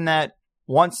hoping that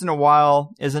once in a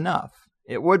while is enough.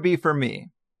 It would be for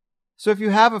me. So if you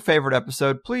have a favorite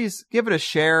episode, please give it a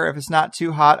share if it's not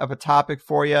too hot of a topic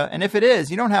for you. And if it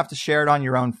is, you don't have to share it on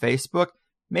your own Facebook.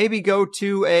 Maybe go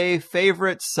to a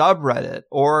favorite subreddit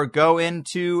or go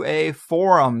into a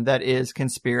forum that is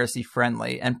conspiracy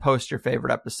friendly and post your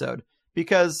favorite episode.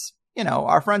 Because,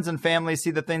 our friends and family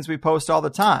see the things we post all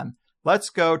the time.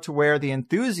 Let's go to where the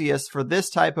enthusiasts for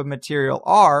this type of material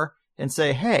are and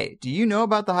say, hey, do you know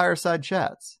about the Higher Side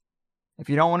Chats? If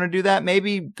you don't want to do that,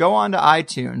 maybe go on to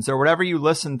iTunes or whatever you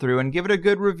listen through and give it a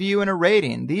good review and a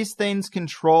rating. These things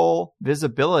control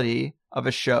visibility of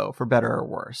a show, for better or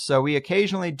worse. So we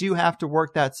occasionally do have to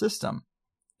work that system.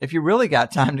 if you really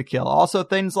got time to kill. Also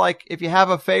things like if you have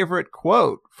a favorite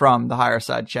quote from the Higher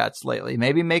Side chats lately,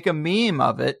 maybe make a meme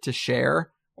of it to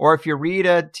share. Or if you read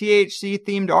a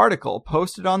THC-themed article,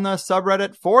 post it on the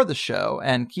subreddit for the show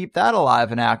and keep that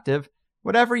alive and active,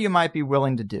 whatever you might be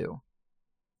willing to do.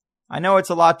 I know it's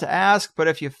a lot to ask, but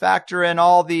if you factor in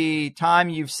all the time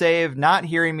you've saved not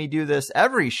hearing me do this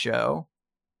every show,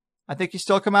 I think you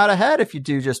still come out ahead if you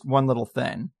do just one little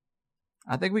thing.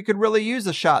 I think we could really use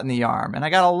a shot in the arm, and I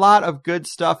got a lot of good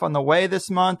stuff on the way this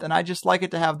month, and I just like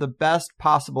it to have the best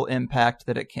possible impact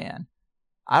that it can.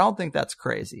 I don't think that's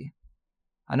crazy.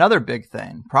 Another big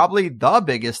thing, probably the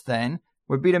biggest thing,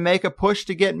 would be to make a push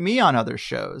to get me on other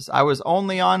shows. I was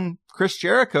only on Chris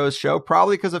Jericho's show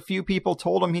probably because a few people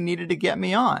told him he needed to get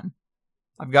me on.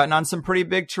 I've gotten on some pretty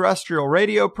big terrestrial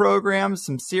radio programs,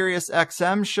 some Sirius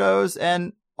XM shows,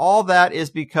 and all that is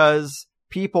because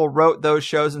people wrote those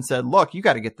shows and said, look, you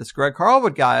got to get this Greg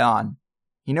Carlwood guy on.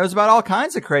 He knows about all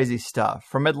kinds of crazy stuff.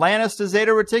 From Atlantis to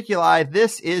Zeta Reticuli,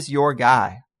 this is your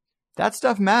guy. That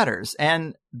stuff matters,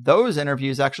 and those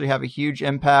interviews actually have a huge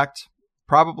impact,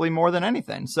 probably more than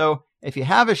anything. So if you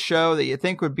have a show that you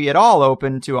think would be at all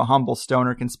open to a humble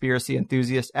stoner conspiracy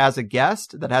enthusiast as a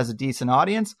guest that has a decent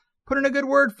audience, put in a good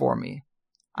word for me.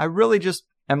 I really just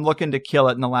am looking to kill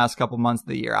it in the last couple months of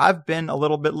the year. I've been a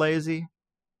little bit lazy,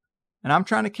 and I'm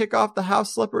trying to kick off the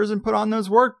house slippers and put on those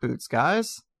work boots,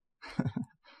 guys.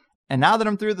 And now that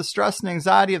I'm through the stress and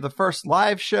anxiety of the first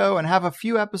live show and have a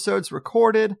few episodes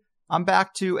recorded, I'm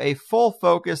back to a full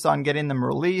focus on getting them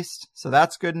released, so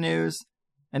that's good news.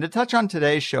 And to touch on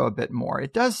today's show a bit more,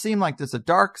 it does seem like there's a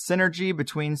dark synergy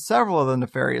between several of the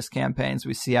nefarious campaigns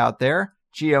we see out there,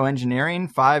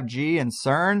 geoengineering, 5G, and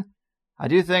CERN. I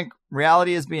do think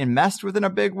reality is being messed with in a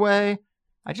big way.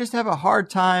 I just have a hard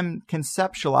time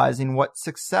conceptualizing what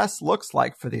success looks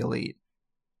like for the elite.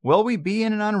 Will we be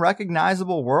in an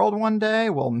unrecognizable world one day?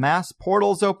 Will mass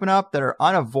portals open up that are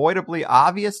unavoidably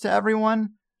obvious to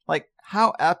everyone? Like,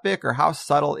 how epic or how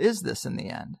subtle is this in the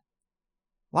end?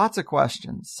 Lots of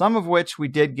questions, some of which we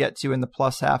did get to in the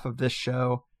plus half of this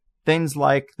show. Things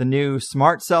like the new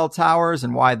smart cell towers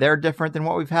and why they're different than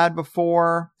what we've had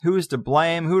before, who's to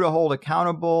blame, who to hold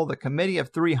accountable, the Committee of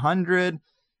 300.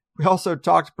 We also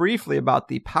talked briefly about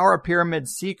the Power Pyramid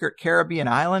secret Caribbean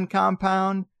island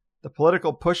compound, the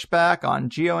political pushback on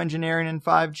geoengineering and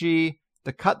 5G,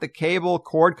 the cut the cable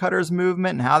cord cutters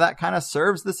movement and how that kind of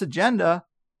serves this agenda.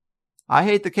 I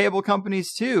hate the cable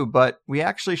companies too, but we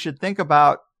actually should think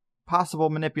about possible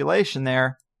manipulation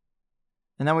there.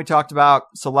 And then we talked about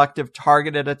selective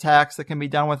targeted attacks that can be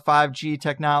done with 5G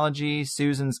technology,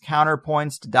 Susan's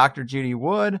counterpoints to Dr. Judy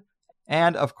Wood,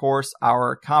 and of course,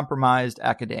 our compromised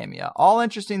academia. All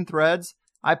interesting threads.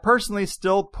 I personally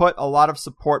still put a lot of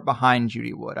support behind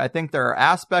Judy Wood. I think there are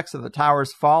aspects of the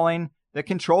towers falling that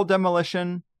controlled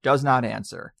demolition does not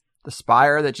answer. The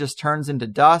spire that just turns into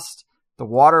dust, the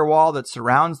water wall that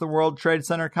surrounds the World Trade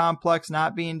Center complex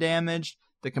not being damaged,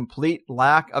 the complete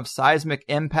lack of seismic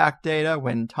impact data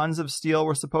when tons of steel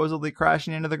were supposedly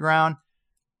crashing into the ground,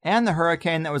 and the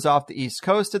hurricane that was off the East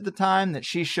Coast at the time that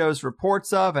she shows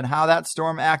reports of and how that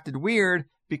storm acted weird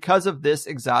because of this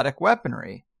exotic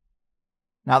weaponry.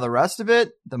 Now the rest of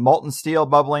it, the molten steel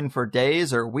bubbling for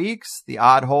days or weeks, the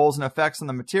odd holes and effects on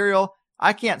the material,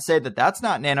 I can't say that that's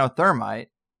not nanothermite.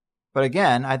 But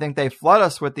again, I think they flood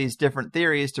us with these different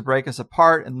theories to break us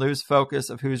apart and lose focus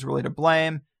of who's really to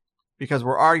blame because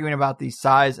we're arguing about the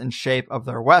size and shape of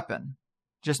their weapon.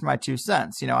 Just my 2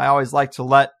 cents. I always like to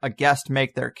let a guest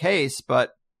make their case,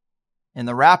 but in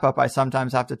the wrap-up, I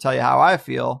sometimes have to tell you how I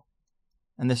feel,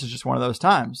 and this is just one of those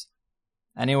times.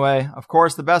 Anyway, of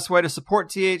course, the best way to support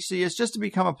THC is just to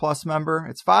become a Plus member.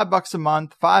 It's $5 a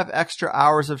month, 5 extra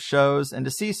hours of shows, and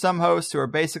to see some hosts who are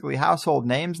basically household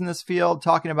names in this field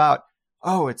talking about,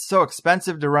 oh, it's so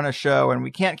expensive to run a show, and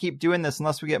we can't keep doing this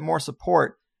unless we get more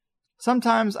support.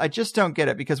 Sometimes I just don't get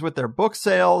it, because with their book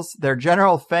sales, their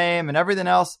general fame, and everything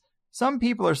else, some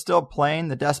people are still playing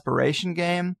the desperation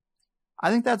game.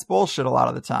 I think that's bullshit a lot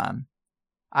of the time.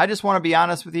 I just want to be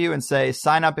honest with you and say,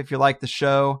 sign up if you like the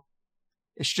show.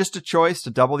 It's just a choice to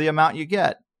double the amount you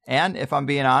get. And if I'm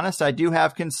being honest, I do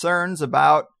have concerns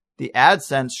about the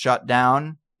AdSense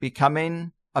shutdown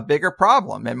becoming a bigger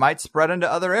problem. It might spread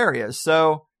into other areas.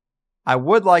 So I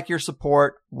would like your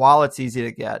support while it's easy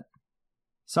to get.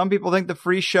 Some people think the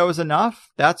free show is enough.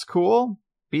 That's cool.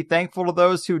 Be thankful to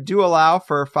those who do allow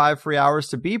for 5 free hours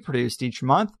to be produced each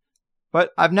month.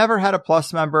 But I've never had a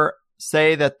Plus member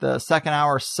say that the second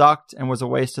hour sucked and was a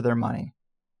waste of their money.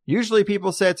 Usually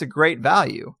people say it's a great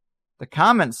value. The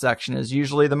comments section is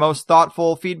usually the most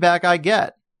thoughtful feedback I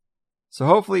get. So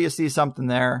hopefully you see something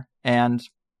there. And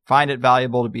find it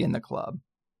valuable to be in the club.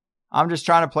 I'm just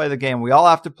trying to play the game we all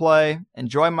have to play,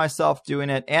 enjoy myself doing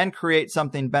it, and create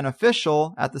something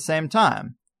beneficial at the same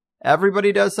time.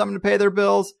 Everybody does something to pay their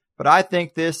bills, but I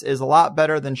think this is a lot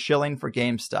better than shilling for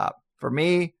GameStop. For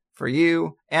me, for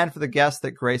you, and for the guests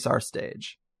that grace our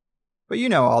stage. But you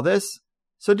know all this,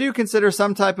 so do consider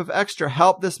some type of extra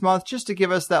help this month just to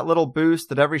give us that little boost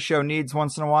that every show needs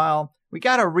once in a while. We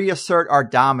gotta reassert our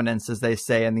dominance, as they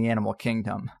say in the animal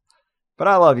kingdom. But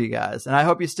I love you guys, and I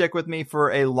hope you stick with me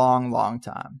for a long, long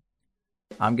time.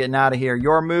 I'm getting out of here.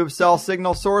 Your move, cell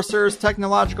signal sorcerers,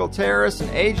 technological terrorists, and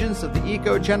agents of the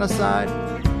Eco-Genocide.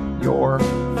 You're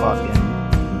fucking.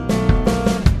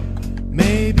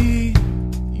 Maybe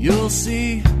you'll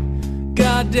see.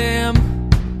 Goddamn,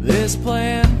 this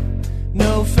plan.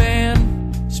 No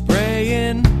fan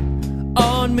spraying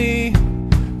on me.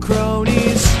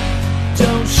 Cronies,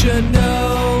 don't you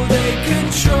know they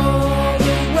control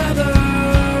the weather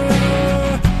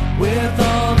with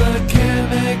all the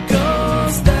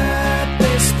chemicals that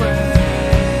they spray?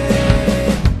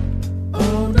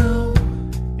 Oh no,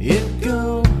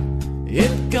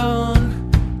 it gone,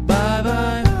 bye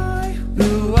bye.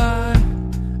 Who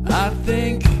I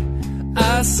think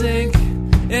I sink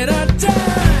and I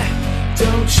die.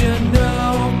 Don't you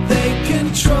know they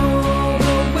control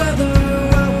the weather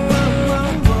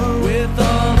with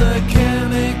all the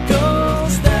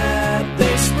chemicals that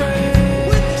they spray?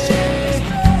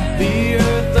 The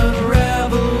earth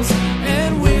unravels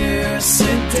and we're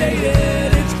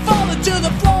sedated. It's falling to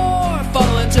the floor,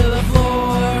 falling to the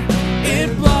floor. It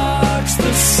blocks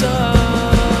the sun.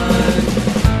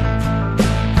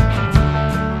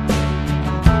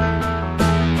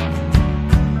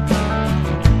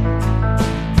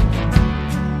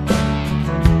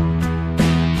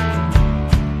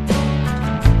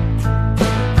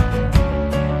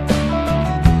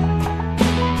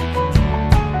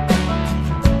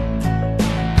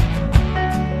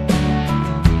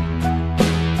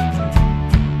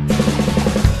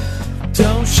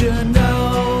 Don't you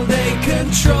know they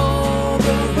control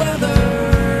the weather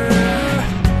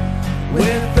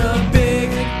with a big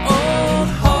old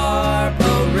harp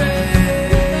array?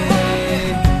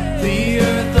 The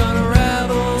earth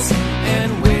unravels and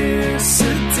we're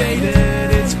sedated.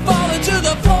 It's falling to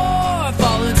the floor,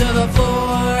 falling to the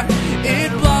floor.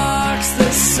 It blocks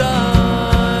the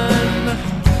sun.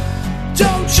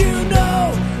 Don't you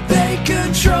know they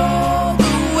control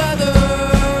the weather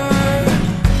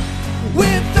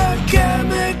with the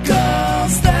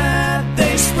chemicals that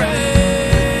they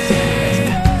spray?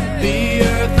 The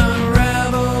earth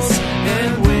unravels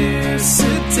and we're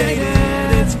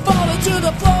sedated. It's falling to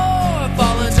the floor,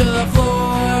 falling to the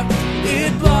floor.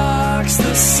 It blocks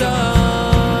the sun.